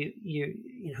 you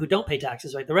who don't pay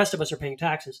taxes, right? The rest of us are paying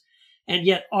taxes. And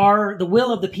yet the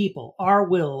will of the people, our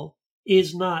will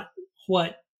is not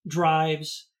what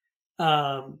drives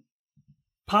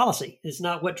policy. It's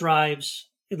not what drives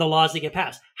the laws that get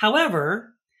passed.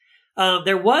 However,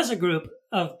 there was a group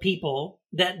of people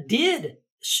that did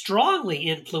strongly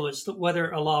influence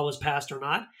whether a law was passed or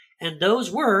not. And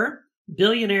those were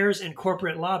billionaires and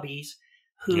corporate lobbies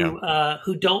who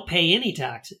don't pay any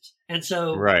taxes. And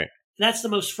so that's the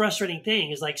most frustrating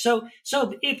thing, is like, so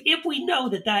if we know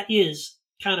that is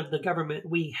kind of the government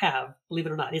we have, believe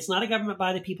it or not, it's not a government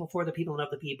by the people, for the people, and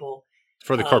of the people.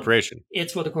 For the corporation.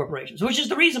 It's for the corporations, which is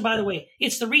the reason, by the way,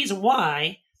 it's the reason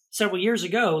why several years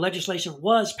ago, legislation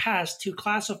was passed to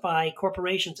classify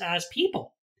corporations as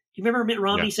people. You remember Mitt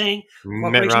Romney saying,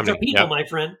 corporations are people, my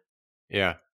friend?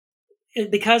 Yeah.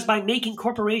 Because by making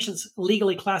corporations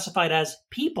legally classified as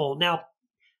people, now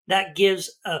that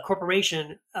gives a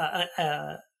corporation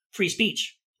free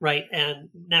speech, right? And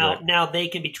now they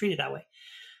can be treated that way.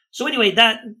 So anyway,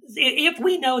 that if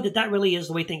we know that really is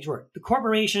the way things work, the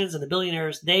corporations and the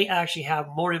billionaires, they actually have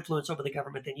more influence over the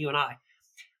government than you and I.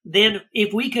 Then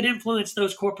if we could influence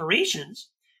those corporations,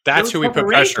 that's who we put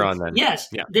pressure on then. Yes.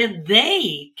 Yeah. Then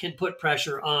they can put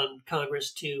pressure on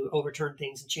Congress to overturn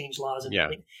things and change laws. And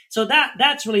everything. So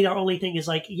that's really our only thing, is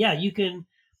like, you can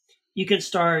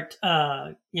start,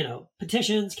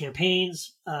 petitions,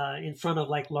 campaigns, in front of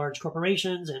like large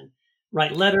corporations and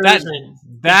write letters.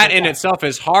 That in itself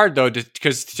is hard though,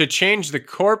 because to change the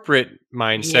corporate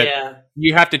mindset,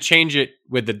 you have to change it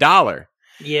with the dollar.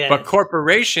 Yeah. But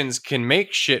corporations can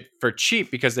make shit for cheap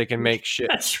because they can make shit.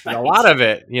 That's right. A lot of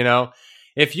it,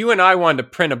 if you and I wanted to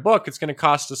print a book, it's going to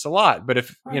cost us a lot. But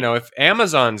if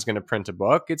Amazon's going to print a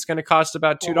book, it's going to cost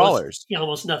about $2.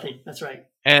 Almost nothing. That's right.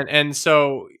 And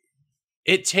so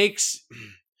it takes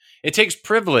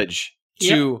privilege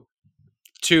to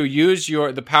use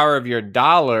the power of your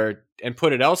dollar and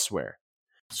put it elsewhere.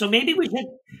 So maybe we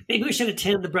should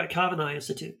attend the Brett Kavanaugh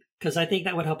Institute, because I think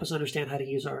that would help us understand how to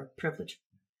use our privilege.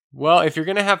 Well, if you're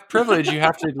going to have privilege, you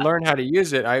have to learn how to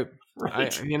use it. I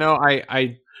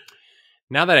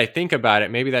now that I think about it,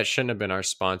 maybe that shouldn't have been our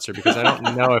sponsor, because I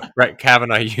don't know if Brett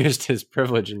Kavanaugh used his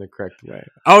privilege in the correct way.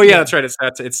 Oh yeah, that's right.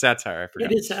 It's satire. I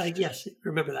forgot. It is. Yes,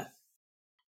 remember that.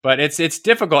 But it's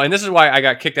difficult, and this is why I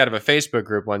got kicked out of a Facebook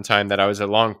group one time that I was in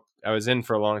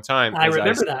for a long time. I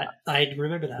remember that.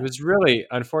 It was really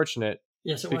unfortunate.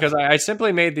 Yes, it was. Because I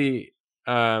simply made the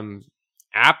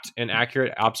apt and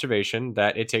accurate observation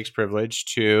that it takes privilege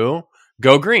to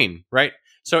go green, right?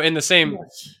 So in the same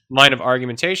line of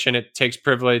argumentation, it takes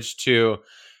privilege to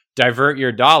divert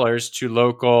your dollars to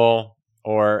local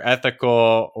or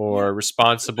ethical or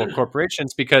responsible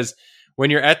corporations, because when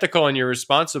you're ethical and you're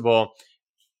responsible,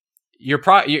 your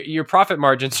profit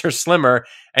margins are slimmer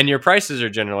and your prices are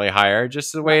generally higher,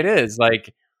 just the way it is.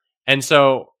 Like, and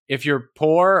so if you're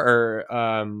poor or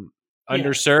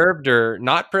underserved or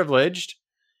not privileged,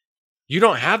 you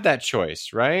don't have that choice,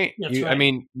 right? Right. I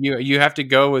mean, you have to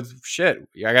go with shit.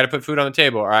 I got to put food on the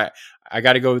table, or I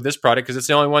got to go with this product because it's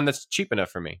the only one that's cheap enough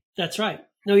for me. That's right.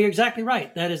 No, you're exactly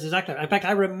right. That is exactly right. In fact,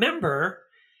 I remember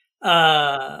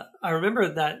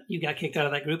that you got kicked out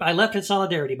of that group. I left in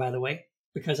solidarity, by the way,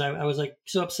 because I was like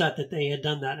so upset that they had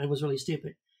done that and it was really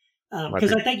stupid.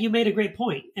 Because I think you made a great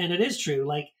point, and it is true.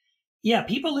 Like, yeah,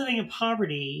 people living in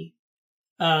poverty,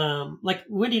 like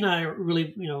Wendy and I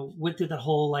really, went through the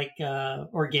whole like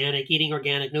eating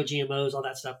organic, no GMOs, all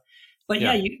that stuff. But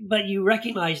yeah, you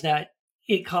recognize that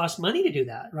it costs money to do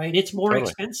that, right? It's more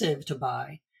expensive to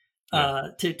buy,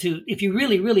 to if you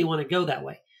really, really want to go that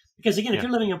way. Because again, if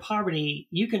you're living in poverty,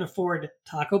 you can afford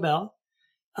Taco Bell,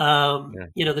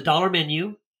 the dollar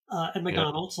menu at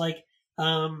McDonald's. Like,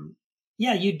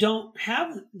 you don't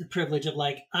have the privilege of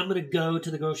like, I'm going to go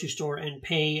to the grocery store and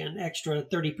pay an extra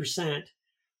 30%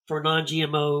 for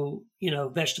non-GMO,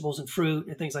 vegetables and fruit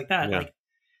and things like that. Yeah. Like,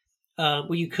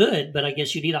 well, you could, but I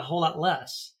guess you'd eat a whole lot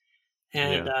less.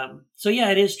 And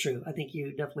it is true. I think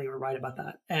you definitely were right about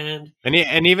that. And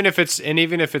even if it's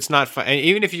not,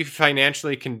 even if you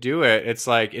financially can do it, it's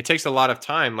like it takes a lot of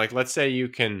time. Like let's say you're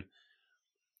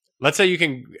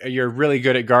really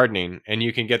good at gardening and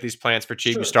you can get these plants for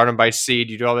cheap. Sure. You start them by seed.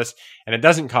 You do all this, and it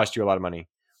doesn't cost you a lot of money.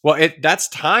 Well, that's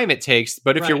time it takes.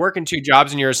 But if you're working 2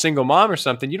 jobs and you're a single mom or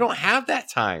something, you don't have that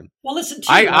time. Well, listen,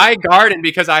 I garden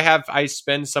because I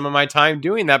spend some of my time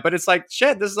doing that. But it's like,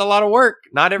 shit, this is a lot of work.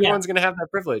 Not everyone's going to have that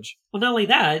privilege. Well, not only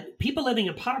that, people living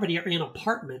in poverty are in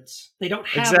apartments. They don't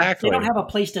have a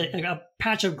place a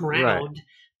patch of ground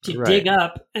to dig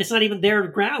up. And it's not even their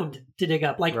ground to dig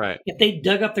up. Like if they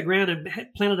dug up the ground and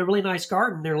planted a really nice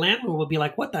garden, their landlord would be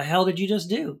like, "What the hell did you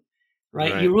just do?"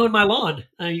 Right? You ruined my lawn.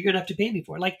 You're going to have to pay me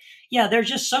for it. Like, there's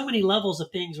just so many levels of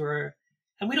things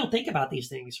and we don't think about these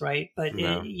things, right? But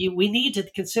we need to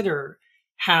consider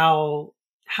how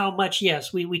much,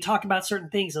 we talk about certain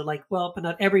things that like, well, but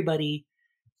not everybody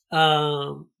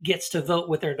gets to vote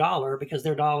with their dollar because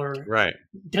their dollar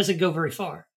doesn't go very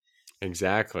far.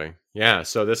 Exactly. Yeah.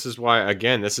 So this is why,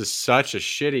 again, this is such a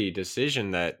shitty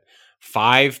decision that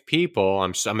 5 people,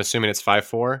 I'm assuming it's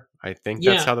 5-4. I think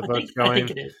that's how the vote's going. I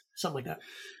think it is. Something like that.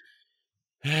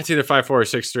 It's either 5-4 or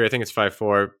 6-3. I think it's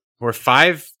 5-4. Where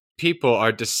 5 people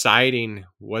are deciding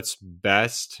what's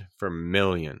best for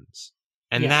millions.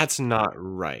 And that's not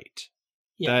right.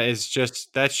 Yeah.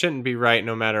 That shouldn't be right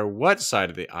no matter what side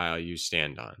of the aisle you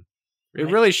stand on. It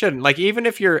really shouldn't. Like, even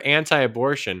if you're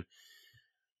anti-abortion,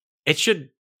 it should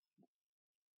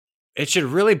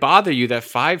really bother you that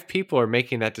 5 people are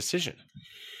making that decision.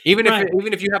 Even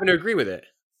if you happen to agree with it.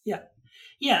 Yeah.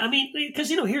 Yeah, I mean, because,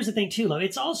 here's the thing, too, Lo.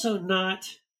 It's also not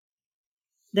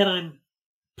that I'm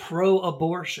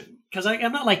pro-abortion. Because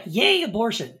I'm not like, yay,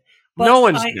 abortion. But no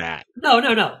one's that.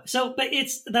 No. So, but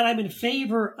it's that I'm in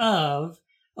favor of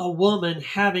a woman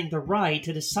having the right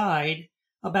to decide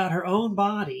about her own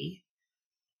body,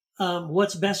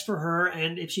 what's best for her,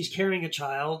 and if she's carrying a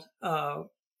child,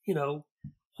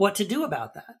 what to do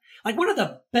about that. Like, one of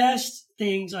the best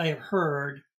things I have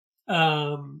heard,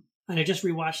 and I just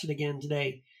rewatched it again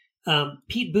today.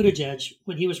 Pete Buttigieg,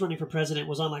 when he was running for president,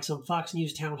 was on like some Fox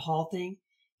News town hall thing,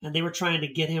 and they were trying to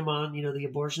get him on, the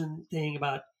abortion thing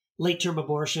about late-term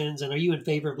abortions, and are you in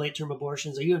favor of late-term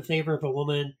abortions? Are you in favor of a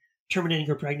woman terminating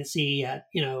her pregnancy at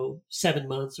 7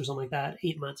 months or something like that,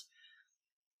 8 months?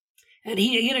 And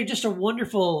he had just a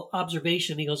wonderful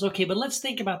observation. He goes, okay, but let's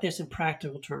think about this in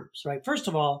practical terms, right? First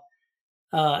of all,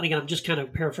 and again, I'm just kind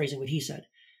of paraphrasing what he said.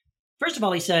 First of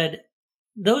all, he said,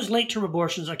 those late-term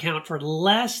abortions account for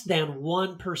less than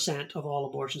 1% of all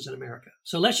abortions in America.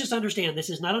 So let's just understand, this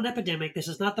is not an epidemic. This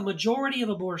is not the majority of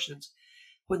abortions.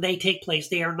 When they take place,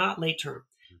 they are not late-term.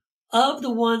 Of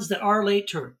the ones that are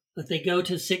late-term, that they go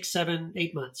to 6, 7,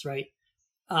 8 months, right?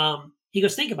 He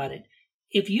goes, think about it.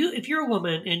 If you're a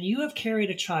woman and you have carried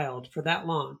a child for that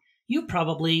long, you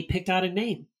probably picked out a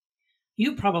name.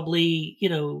 You probably,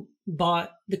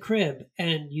 bought the crib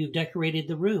and you've decorated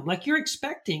the room. Like, you're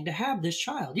expecting to have this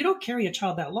child. You don't carry a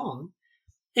child that long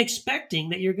expecting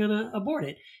that you're going to abort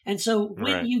it. And so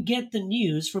when you get the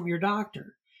news from your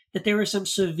doctor that there are some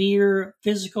severe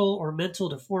physical or mental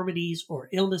deformities or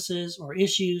illnesses or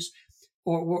issues,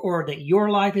 or that your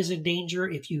life is in danger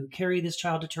if you carry this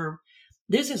child to term,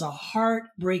 this is a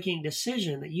heartbreaking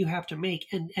decision that you have to make.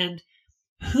 And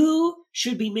who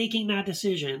should be making that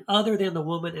decision other than the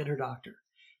woman and her doctor?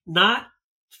 Not,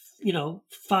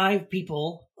 5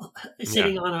 people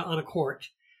sitting on a court,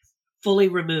 fully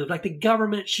removed. Like, the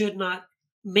government should not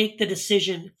make the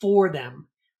decision for them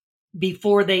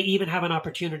before they even have an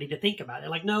opportunity to think about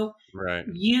it. Like, no,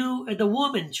 the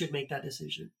woman should make that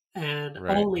decision, and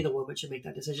only the woman should make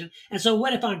that decision. And so,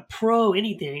 what if I'm pro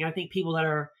anything? I think people that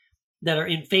are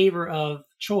in favor of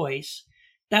choice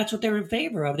That's what they're in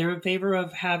favor of. They're in favor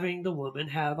of having the woman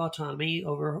have autonomy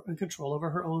over and control over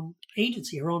her own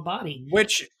agency, her own body.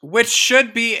 Which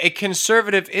should be a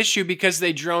conservative issue because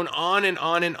they drone on and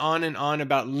on and on and on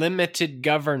about limited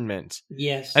government.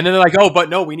 Yes. And then they're like, oh, but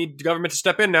no, we need the government to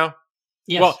step in now.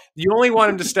 Yes. Well, you only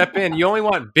want them to step in. You only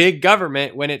want big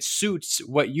government when it suits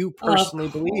what you personally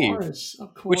believe.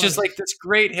 Of course. Which is like this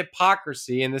great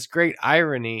hypocrisy and this great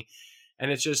irony.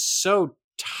 And it's just so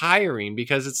tiring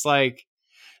because it's like,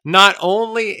 not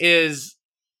only is,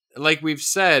 like we've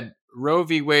said, Roe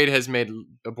v. Wade has made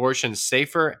abortion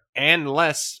safer and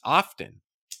less often.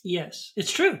 Yes,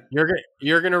 it's true.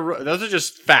 You're gonna. Those are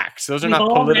just facts. Those are not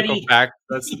political facts.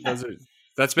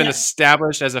 That's been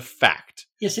established as a fact.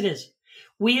 Yes, it is.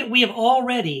 We have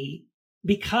already,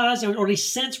 because or at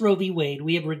least since Roe v. Wade,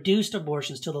 we have reduced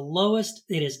abortions to the lowest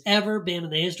it has ever been in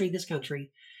the history of this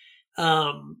country.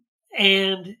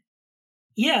 And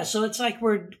yeah, so it's like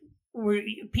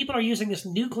people are using this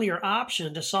nuclear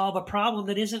option to solve a problem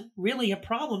that isn't really a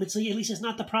problem. At least it's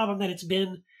not the problem that it's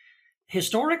been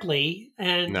historically.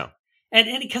 And no.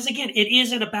 And because again, it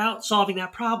isn't about solving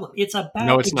that problem. It's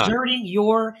about exerting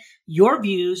your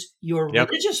views, your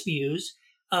religious views,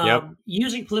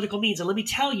 using political means. And let me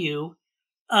tell you,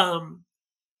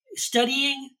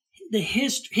 studying the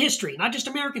history, not just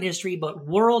American history, but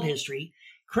world history,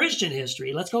 Christian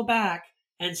history. Let's go back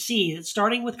and see that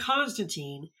starting with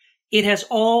Constantine, it has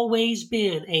always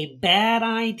been a bad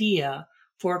idea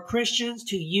for Christians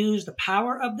to use the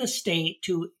power of the state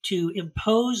to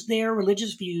impose their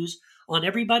religious views on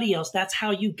everybody else. That's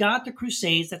how you got the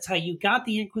Crusades. That's how you got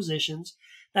the Inquisitions.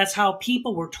 That's how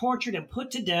people were tortured and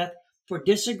put to death for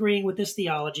disagreeing with this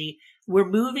theology. We're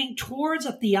moving towards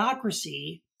a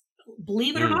theocracy.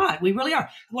 Believe it or not, we really are.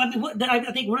 Well,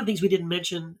 I think one of the things we didn't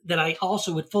mention that I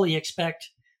also would fully expect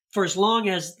for as long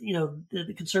as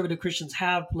the conservative Christians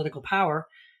have political power,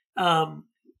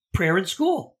 prayer in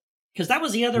school, because that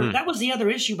was the other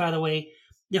issue. By the way,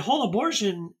 the whole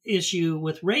abortion issue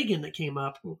with Reagan that came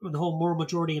up, the whole moral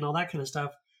majority and all that kind of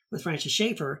stuff with Francis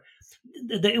Schaeffer,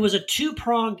 it was a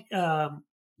two-pronged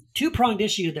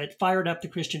issue that fired up the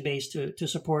Christian base to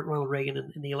support Ronald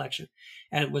Reagan in the election,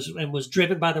 and was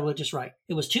driven by the religious right.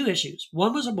 It was two issues.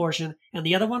 One was abortion, and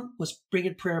the other one was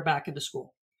bringing prayer back into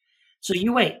school. So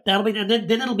you wait. That'll be, and then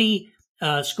it'll be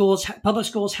public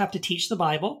schools have to teach the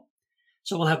Bible.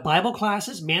 So we'll have Bible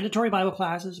classes, mandatory Bible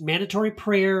classes, mandatory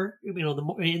prayer.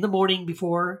 In the morning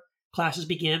before classes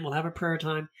begin, we'll have a prayer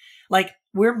time. Like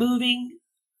we're moving.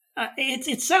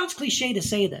 It sounds cliche to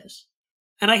say this,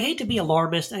 and I hate to be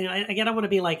alarmist. I don't want to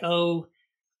be like, oh,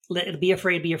 be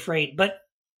afraid. But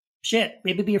shit,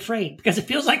 maybe be afraid because it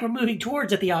feels like we're moving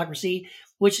towards a theocracy,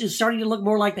 which is starting to look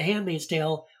more like The Handmaid's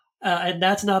Tale. And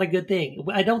that's not a good thing.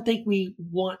 I don't think we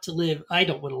want to live. I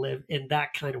don't want to live in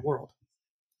that kind of world.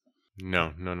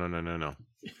 No.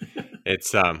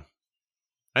 It's I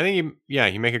think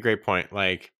you make a great point.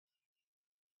 Like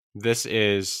this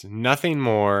is nothing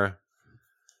more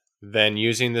than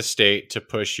using the state to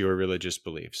push your religious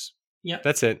beliefs. Yeah,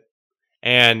 that's it.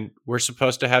 And we're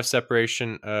supposed to have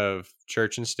separation of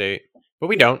church and state, but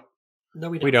we don't. No,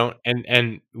 we don't. We don't.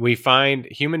 And we find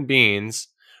human beings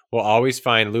will always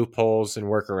find loopholes and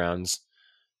workarounds.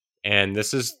 And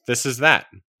this is that.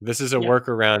 This is a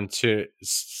workaround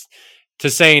to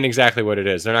saying exactly what it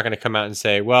is. They're not going to come out and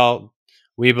say, well,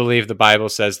 we believe the Bible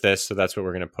says this, so that's what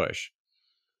we're going to push.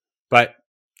 But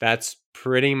that's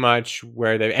pretty much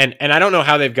where they and I don't know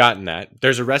how they've gotten that.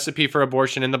 There's a recipe for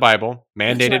abortion in the Bible,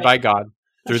 mandated by God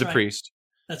through the priest.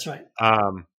 That's right.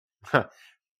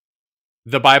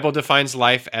 The Bible defines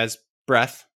life as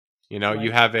breath. You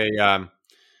have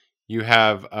you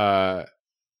have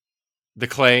the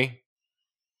clay,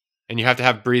 and you have to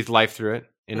have breathed life through it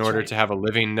in order to have a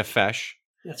living nefesh.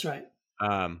 That's right.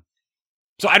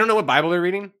 So I don't know what Bible they're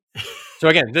reading. So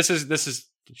again, this is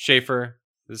Schaeffer.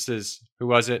 This is, who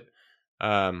was it?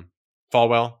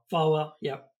 Falwell.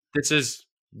 Yeah. This is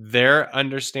their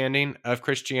understanding of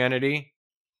Christianity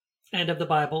and of the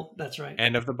Bible. That's right.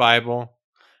 And of the Bible,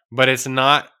 but it's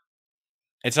not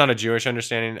a Jewish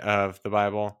understanding of the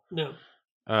Bible. No.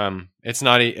 It's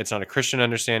not a Christian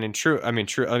understanding. True.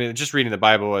 Just reading the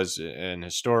Bible as an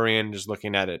historian, just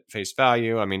looking at it face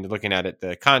value. Looking at it,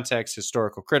 the context,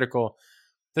 historical, critical.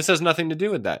 This has nothing to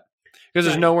do with that because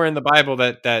there's nowhere in the Bible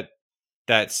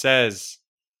that says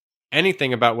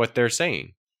anything about what they're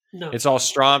saying. No. It's all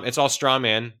straw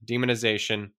man,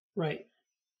 demonization. Right.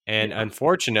 And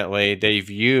unfortunately, they've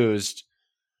used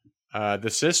the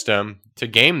system to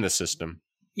game the system.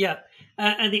 Yeah.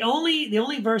 And the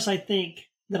only verse I think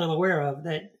that I'm aware of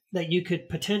that you could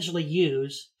potentially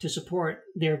use to support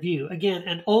their view, again,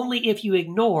 and only if you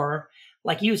ignore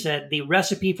like you said, the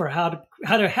recipe for how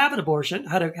to have an abortion,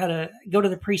 how to go to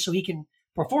the priest so he can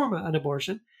perform an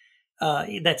abortion,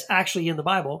 that's actually in the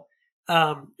Bible,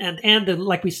 and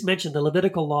like we mentioned, the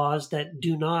Levitical laws that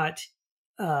do not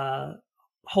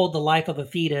hold the life of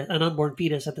an unborn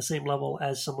fetus, at the same level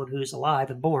as someone who's alive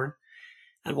and born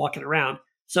and walking around.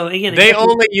 So again, they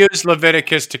only use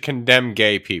Leviticus to condemn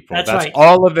gay people. That's right.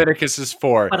 all Leviticus is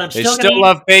for. They still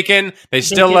love bacon. They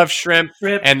still love shrimp,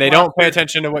 and they don't pay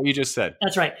attention to what you just said.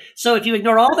 That's right. So if you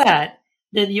ignore all that,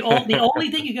 then the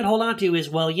only thing you can hold on to is,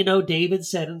 well, David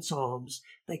said in Psalms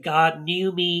that God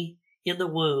knew me in the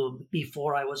womb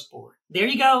before I was born. There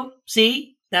you go.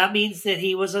 See, that means that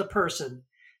he was a person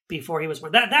before he was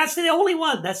born. That's the only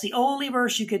one. That's the only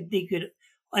verse you could.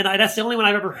 And that's the only one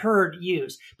I've ever heard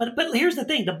used. But here's the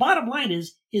thing. The bottom line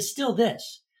is still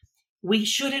this. We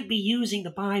shouldn't be using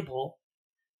the Bible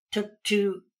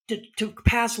to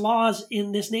pass laws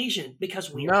in this nation,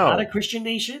 because we are not a Christian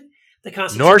nation. The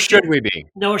Constitution, nor should we be.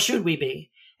 Nor should we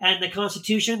be. And the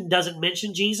Constitution doesn't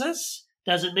mention Jesus,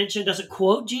 doesn't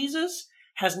quote Jesus,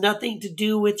 has nothing to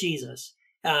do with Jesus.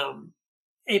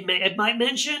 It might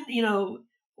mention,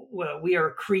 we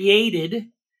are created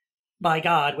by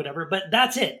God, whatever, but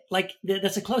that's it. Like,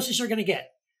 that's the closest you're going to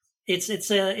get. It's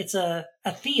a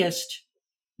theist,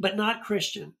 but not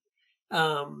Christian.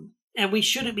 And we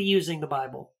shouldn't be using the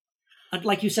Bible.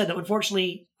 Like you said, though,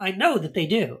 unfortunately, I know that they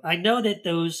do. I know that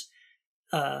those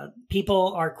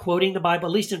people are quoting the Bible,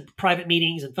 at least in private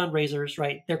meetings and fundraisers,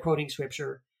 right? They're quoting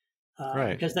scripture,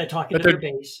 right, because they're talking to their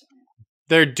base.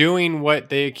 They're doing what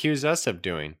they accuse us of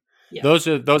doing. Yeah. Those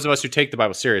of us who take the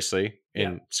Bible seriously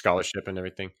in scholarship and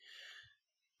everything.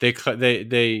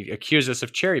 They accuse us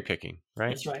of cherry picking, right?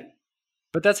 That's right.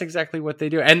 But that's exactly what they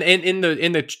do. And in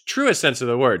the truest sense of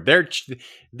the word,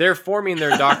 they're forming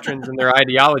their doctrines and their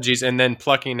ideologies and then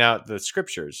plucking out the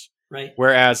scriptures. Right.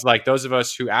 Whereas, like, those of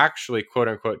us who actually quote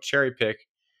unquote cherry pick,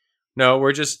 no,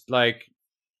 we're just like,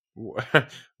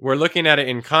 we're looking at it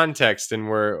in context, and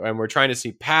we're trying to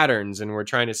see patterns, and we're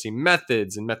trying to see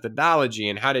methods and methodology,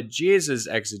 and how did Jesus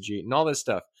exegete and all this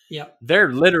stuff. Yeah.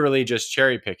 They're literally just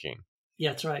cherry picking.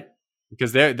 Yeah, that's right.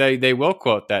 Because they will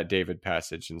quote that David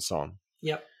passage in Psalm.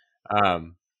 Yep.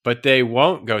 But they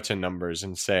won't go to Numbers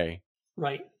and say,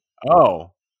 right,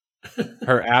 oh,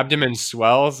 her abdomen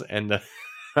swells and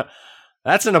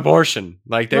that's an abortion.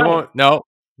 Like, they won't. No,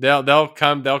 they'll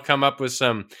come up with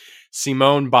some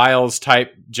Simone Biles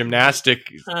type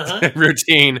gymnastic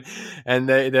routine, and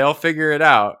they'll figure it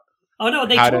out. Oh no,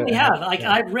 they totally have. Like,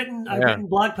 I've written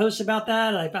blog posts about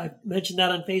that. I've mentioned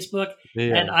that on Facebook,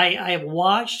 and I have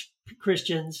watched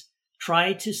Christians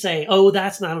try to say, "Oh,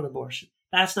 that's not an abortion.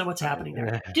 That's not what's happening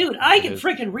there." Dude, I can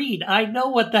freaking read. I know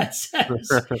what that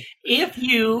says. If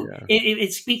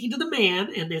it's speaking to the man,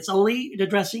 and it's only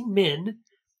addressing men.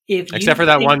 Except for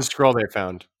that one scroll they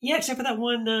found. Yeah, except for that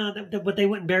one, but they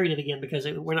went and buried it again because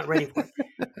we're not ready for it.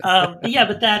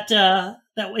 But that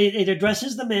it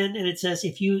addresses the men, and it says,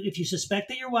 if you suspect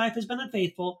that your wife has been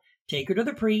unfaithful, take her to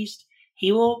the priest.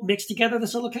 He will mix together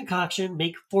this little concoction,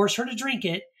 force her to drink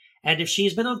it, and if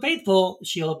she's been unfaithful,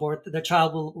 she'll abort. The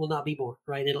child will not be born.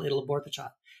 Right? It'll abort the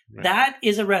child. Right. That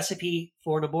is a recipe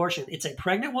for an abortion. It's a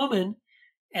pregnant woman,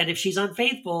 and if she's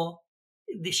unfaithful,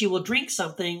 she will drink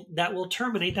something that will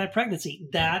terminate that pregnancy.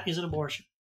 That is an abortion.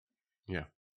 Yeah.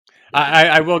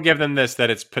 I will give them this, that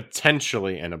it's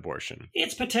potentially an abortion.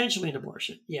 It's potentially an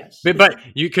abortion, yes. But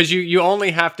you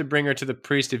only have to bring her to the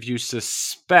priest if you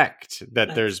suspect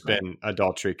that there's been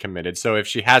adultery committed. So if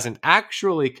she hasn't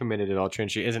actually committed adultery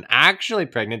and she isn't actually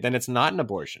pregnant, then it's not an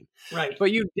abortion. Right.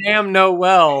 But you damn know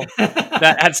well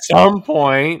that at some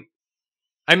point,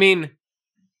 I mean,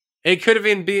 it could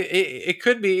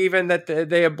be even that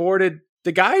they aborted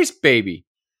the guy's baby.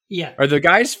 Yeah. Or the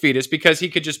guy's fetus, because he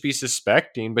could just be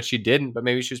suspecting, but she didn't. But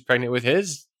maybe she was pregnant with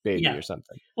his baby or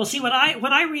something. Well, see, when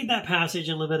I read that passage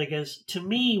in Leviticus, to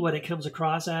me, what it comes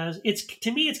across as, it's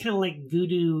kind of like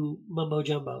voodoo mumbo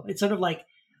jumbo. It's sort of like,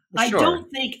 sure.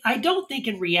 I don't think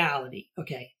in reality.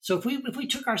 Okay, so if we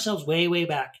took ourselves way, way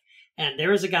back, and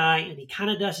there is a guy, and he kind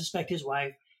of does suspect his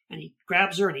wife, and he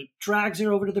grabs her and he drags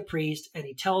her over to the priest, and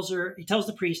he tells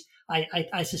the priest,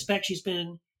 I suspect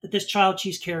that this child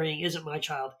she's carrying isn't my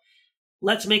child.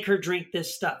 Let's make her drink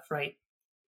this stuff, right?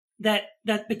 That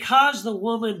because the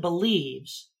woman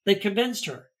believes, they've convinced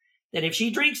her that if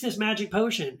she drinks this magic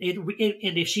potion,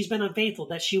 and if she's been unfaithful,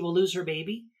 that she will lose her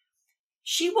baby.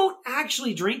 She won't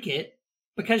actually drink it,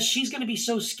 because she's going to be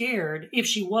so scared. If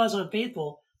she was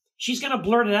unfaithful, she's going to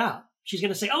blurt it out. She's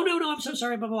going to say, "Oh no, I'm so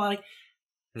sorry," blah blah blah.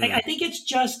 I think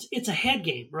it's a head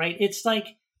game, right? It's like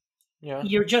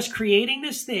you're just creating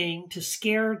this thing to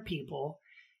scare people.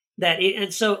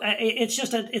 And so it's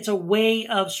just it's a way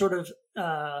of sort of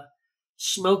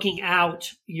smoking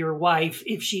out your wife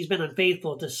if she's been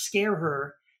unfaithful, to scare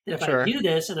her that if I do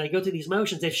this and I go through these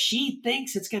motions, if she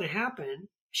thinks it's going to happen,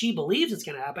 she believes it's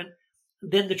going to happen,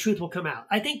 then the truth will come out.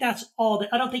 I think that's all.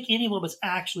 I don't think anyone was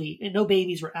actually, and no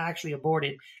babies were actually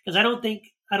aborted, because I don't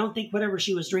think whatever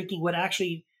she was drinking would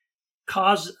actually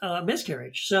cause a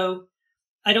miscarriage. So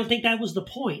I don't think that was the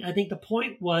point. I think the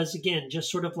point was, again, just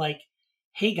sort of like,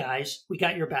 hey guys, we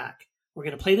got your back. We're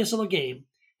going to play this little game.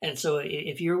 And so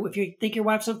if you think your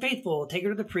wife's unfaithful, take her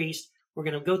to the priest. We're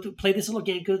going to play this little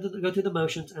game, go through the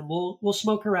motions, and we'll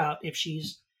smoke her out if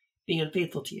she's being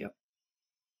unfaithful to you.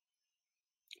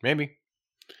 Maybe.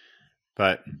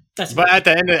 But at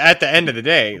the end of the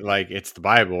day, like, it's the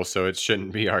Bible, so it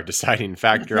shouldn't be our deciding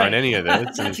factor on any of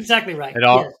this. That's exactly right.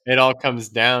 It all comes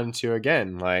down to,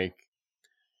 again, like,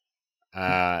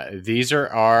 these are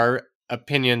our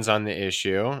opinions on the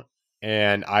issue,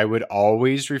 and I would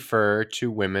always refer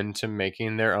to women to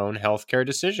making their own healthcare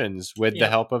decisions with the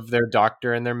help of their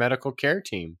doctor and their medical care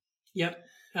team. Yep,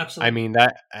 absolutely. I mean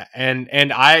that, and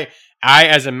I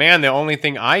as a man, the only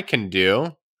thing I can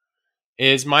do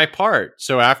is my part.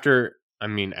 So after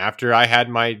we had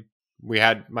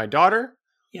my daughter,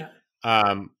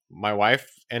 my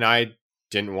wife and I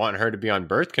didn't want her to be on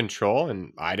birth control,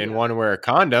 and I didn't want to wear a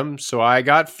condom, so I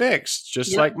got fixed,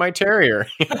 just like my terrier.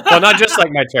 Well, not just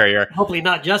like my terrier. Hopefully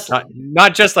not just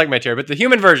not just like my terrier, but the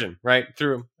human version, right?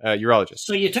 Through a urologist.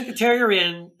 So you took the terrier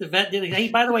in, the vet did, hey,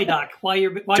 by the way, doc, while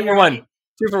you're 2 for 1.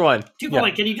 2 for 1. 2 for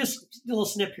 1. Can you just do a little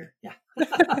snip here? Yeah.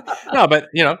 No, but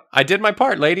I did my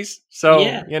part, ladies. So,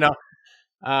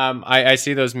 I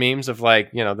see those memes of,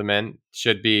 like, the men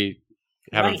should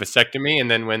have a vasectomy, and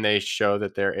then when they show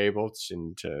that they're able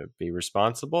to be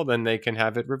responsible, then they can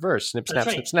have it reversed. Snip, snap,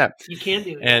 snip, snap. You can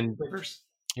do it. And reverse.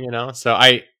 So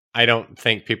I don't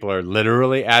think people are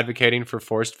literally advocating for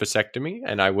forced vasectomy,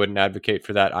 and I wouldn't advocate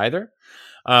for that either.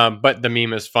 But the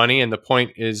meme is funny, and the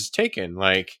point is taken.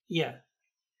 Like,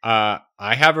 I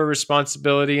have a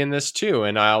responsibility in this too,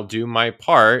 and I'll do my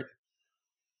part.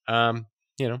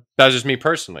 That's just me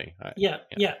personally.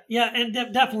 And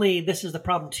definitely this is the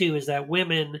problem too, is that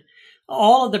women,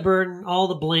 all of the burden, all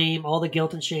the blame, all the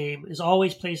guilt and shame is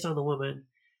always placed on the woman.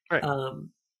 Right.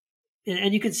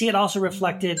 And you can see it also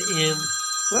reflected in,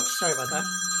 whoops, sorry about that.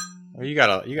 Oh, you got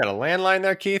a landline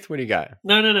there, Keith? What do you got?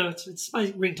 No, it's my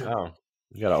ringtone. Oh,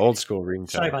 you got an old school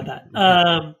ringtone. Sorry about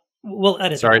that. We'll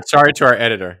edit. Sorry to our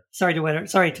editor. Sorry to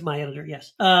my editor.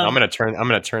 Yes. I'm gonna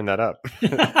turn that up.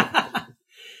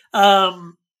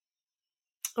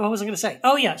 What was I going to say?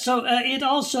 Oh yeah.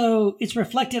 So it's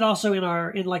reflected also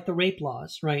in like the rape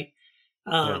laws, right?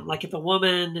 Like if a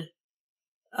woman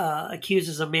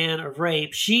accuses a man of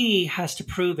rape, she has to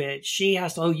prove it. She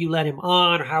has to, you let him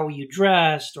on, or how were you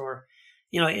dressed, or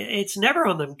it's never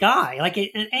on the guy. Like and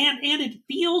it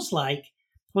feels like,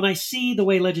 when I see the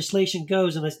way legislation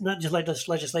goes, and it's not just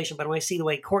legislation, but when I see the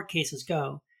way court cases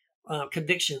go,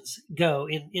 convictions go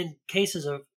in cases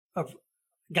of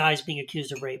guys being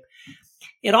accused of rape,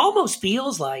 it almost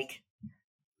feels like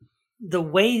the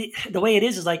way it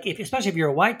is like, especially if you're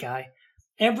a white guy,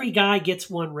 every guy gets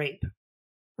one rape,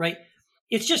 right?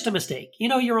 It's just a mistake.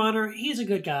 Your Honor, he's a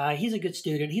good guy. He's a good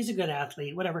student. He's a good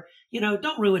athlete, whatever.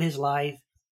 Don't ruin his life.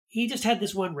 He just had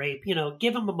this one rape,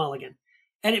 give him a mulligan.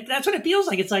 And that's what it feels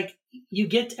like. It's like you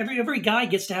get every guy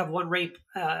gets to have one rape,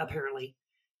 apparently,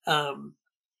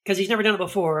 because he's never done it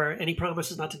before, and he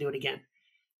promises not to do it again.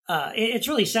 It's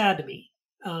really sad to me,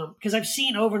 because I've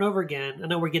seen over and over again. I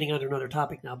know we're getting onto another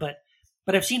topic now, but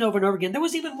I've seen over and over again. There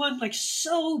was even one like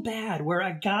so bad where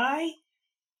a guy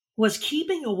was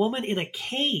keeping a woman in a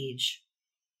cage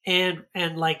and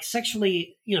like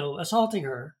sexually, assaulting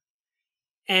her,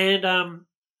 and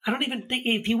I don't even think,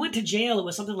 if he went to jail, it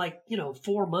was something like,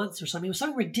 4 months or something. It was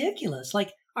something ridiculous.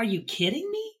 Like, are you kidding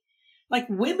me? Like,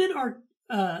 women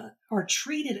are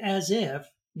treated as if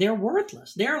they're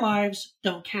worthless. Their lives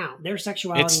don't count. Their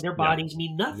sexuality, their bodies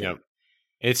mean nothing. Yep.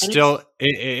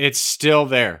 It's still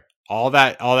there. All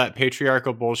that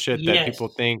patriarchal bullshit that people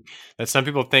think, that some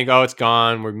people think, oh, it's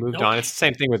gone, we're moved on. It's the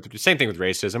same thing with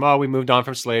racism. Oh, we moved on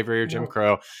from slavery or Jim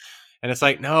Crow. And it's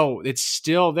like, no, it's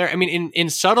still there. I mean, in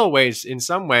subtle ways, in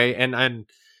some way. And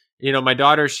my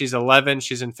daughter, she's 11,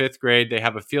 she's in 5th grade. They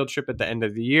have a field trip at the end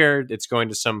of the year. It's going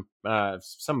to some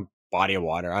body of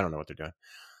water. I don't know what they're doing.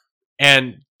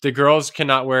 And the girls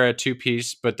cannot wear a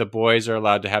 2-piece, but the boys are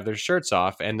allowed to have their shirts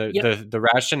off. And the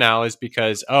rationale is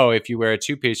because, if you wear a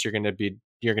 2-piece, you're going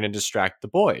to distract the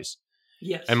boys.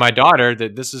 Yes. And my daughter,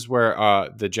 this is where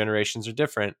the generations are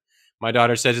different. my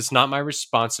daughter says it's not my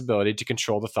responsibility to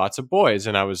control the thoughts of boys.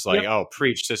 And I was like, oh,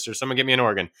 preach, sister. Someone get me an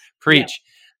organ. Preach.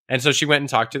 Yeah. And so she went and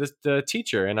talked to the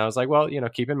teacher. And I was like, well,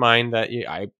 keep in mind that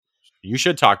you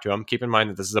should talk to him. Keep in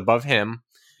mind that this is above him.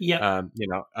 Yeah.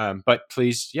 But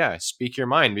please, speak your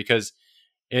mind, because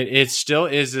it still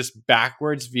is this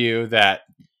backwards view that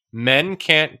men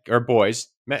can't, or boys,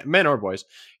 men or boys,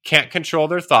 can't control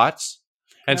their thoughts.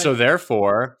 And so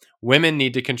therefore, women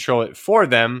need to control it for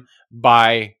them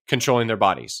by controlling their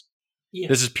bodies. Yeah.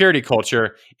 This is purity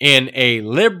culture in a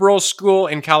liberal school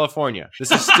in California. This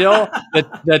is still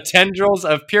the tendrils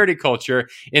of purity culture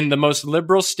in the most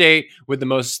liberal state with the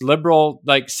most liberal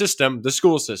system, the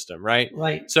school system, right?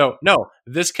 Right. So no,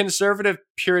 this conservative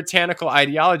puritanical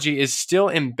ideology is still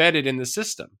embedded in the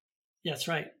system. That's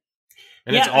right.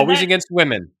 And it's always against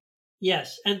women.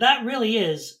 Yes. And that really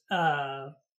is,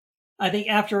 I think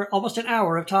after almost an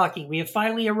hour of talking, we have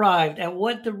finally arrived at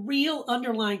what the real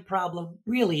underlying problem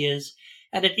really is.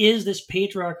 And it is this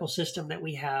patriarchal system that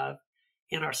we have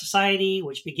in our society,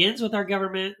 which begins with our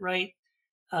government, right?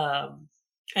 And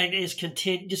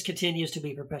just continues to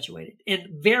be perpetuated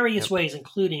in various ways,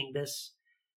 including this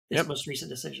most recent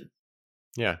decision.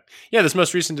 Yeah. This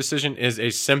most recent decision is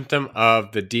a symptom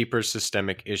of the deeper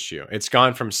systemic issue. It's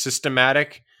gone from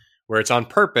systematic, where it's on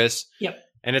purpose. Yep.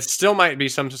 And it still might be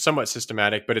somewhat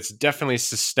systematic, but it's definitely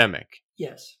systemic.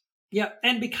 Yes. Yeah.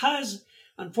 And because,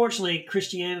 unfortunately,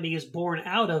 Christianity is born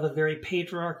out of a very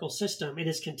patriarchal system, it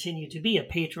has continued to be a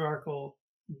patriarchal,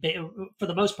 for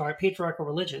the most part, patriarchal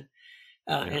religion.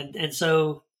 And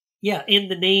so, in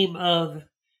the name of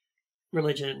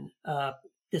religion,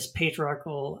 this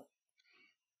patriarchal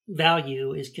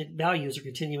values are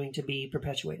continuing to be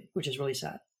perpetuated, which is really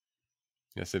sad.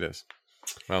 Yes, it is.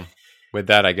 Well, with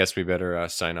that, I guess we better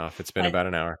sign off. It's been about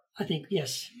an hour. I think,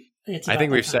 yes. I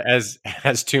think we've said,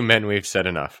 as two men, we've said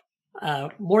enough.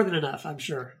 More than enough, I'm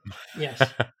sure. Yes.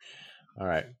 All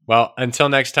right. Well, until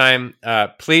next time,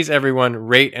 please, everyone,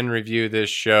 rate and review this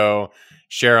show.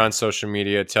 Share on social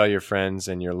media. Tell your friends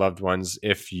and your loved ones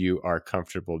if you are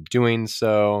comfortable doing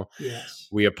so. Yes.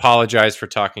 We apologize for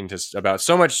talking about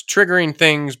so much triggering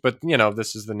things, but,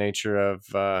 this is the nature of...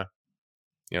 the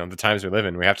times we live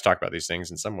in. We have to talk about these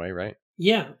things in some way, right?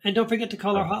 Yeah. And don't forget to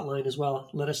call our hotline as well.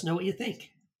 Let us know what you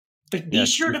think. But be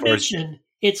sure to mention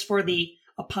it's for the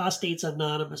Apostates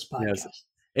Anonymous podcast. Yes.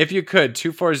 If you could,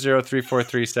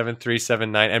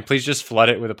 240-343-7379. And please just flood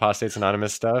it with Apostates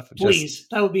Anonymous stuff. Please.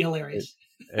 That would be hilarious.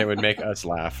 It would make us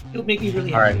laugh. It would make me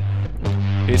really happy. All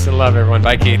right. Peace and love, everyone.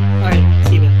 Bye, Keith. All right.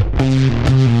 See you,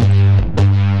 man.